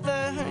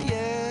together.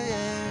 Yeah.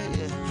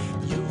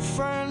 You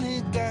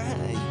finally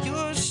got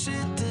your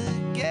shit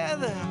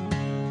together.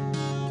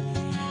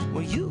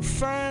 Well, you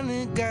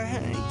finally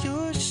got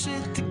your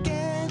shit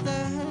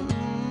together.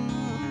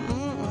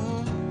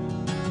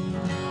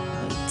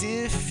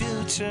 Dear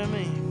future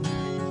me,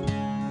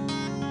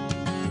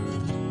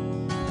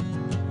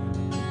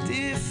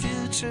 dear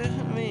future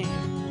me,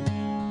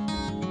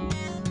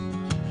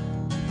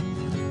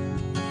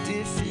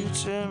 dear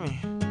future me.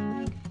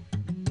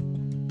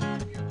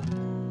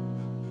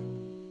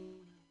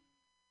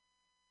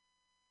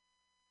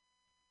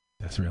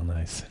 That's real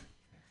nice.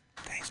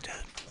 Thanks, dude.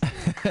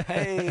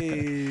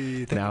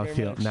 Hey, now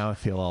I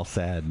feel all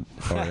sad,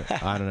 or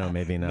I don't know,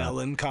 maybe not.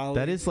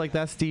 Melancholy.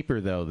 That's deeper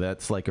though.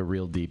 That's like a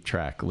real deep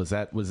track. Was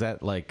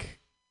that like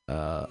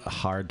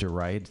hard to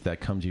write?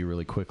 That come to you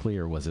really quickly,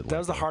 or was it? That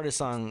was the hardest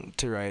song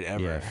to write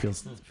ever. Yeah, it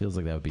feels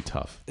like that would be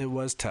tough. It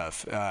was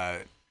tough,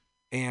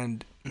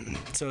 and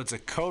so it's a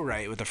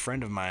co-write with a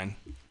friend of mine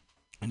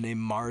named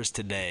Mars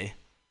Today,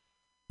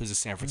 who's a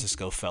San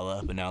Francisco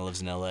fella but now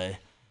lives in LA.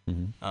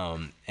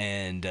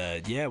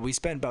 Mm-hmm. We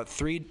spent about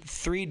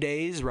three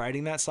days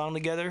writing that song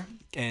together,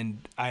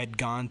 and I had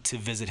gone to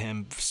visit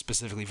him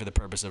specifically for the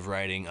purpose of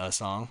writing a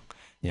song.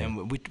 Yeah.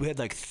 And we had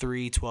like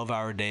 3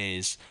 12-hour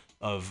days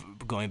of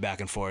going back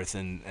and forth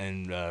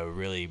and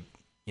really,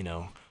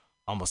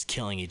 almost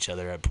killing each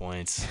other at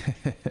points.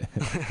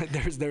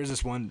 there was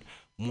this one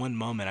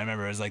moment I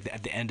remember. It was like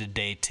at the end of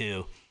day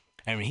 2.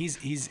 I mean,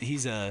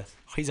 he's a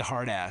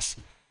hard ass,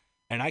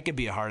 and I could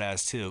be a hard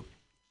ass too.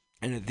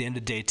 And at the end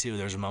of day 2,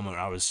 there was a moment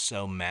where I was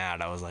so mad.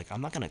 I was like,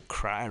 I'm not gonna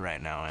cry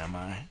right now, am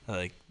I?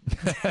 Like,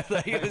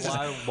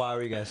 why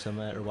were you guys so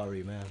mad, or why were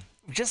you mad?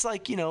 Just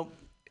like,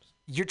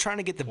 you're trying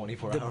to get the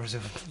 24 hours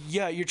of.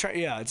 Yeah, you're trying.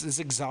 Yeah, it's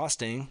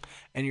exhausting,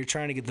 and you're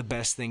trying to get the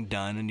best thing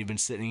done, and you've been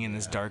sitting in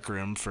this dark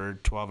room for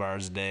 12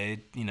 hours a day,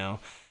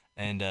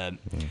 and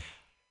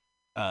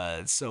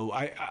so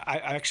I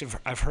actually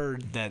I've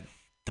heard that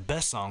the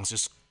best songs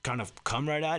just kind of come right at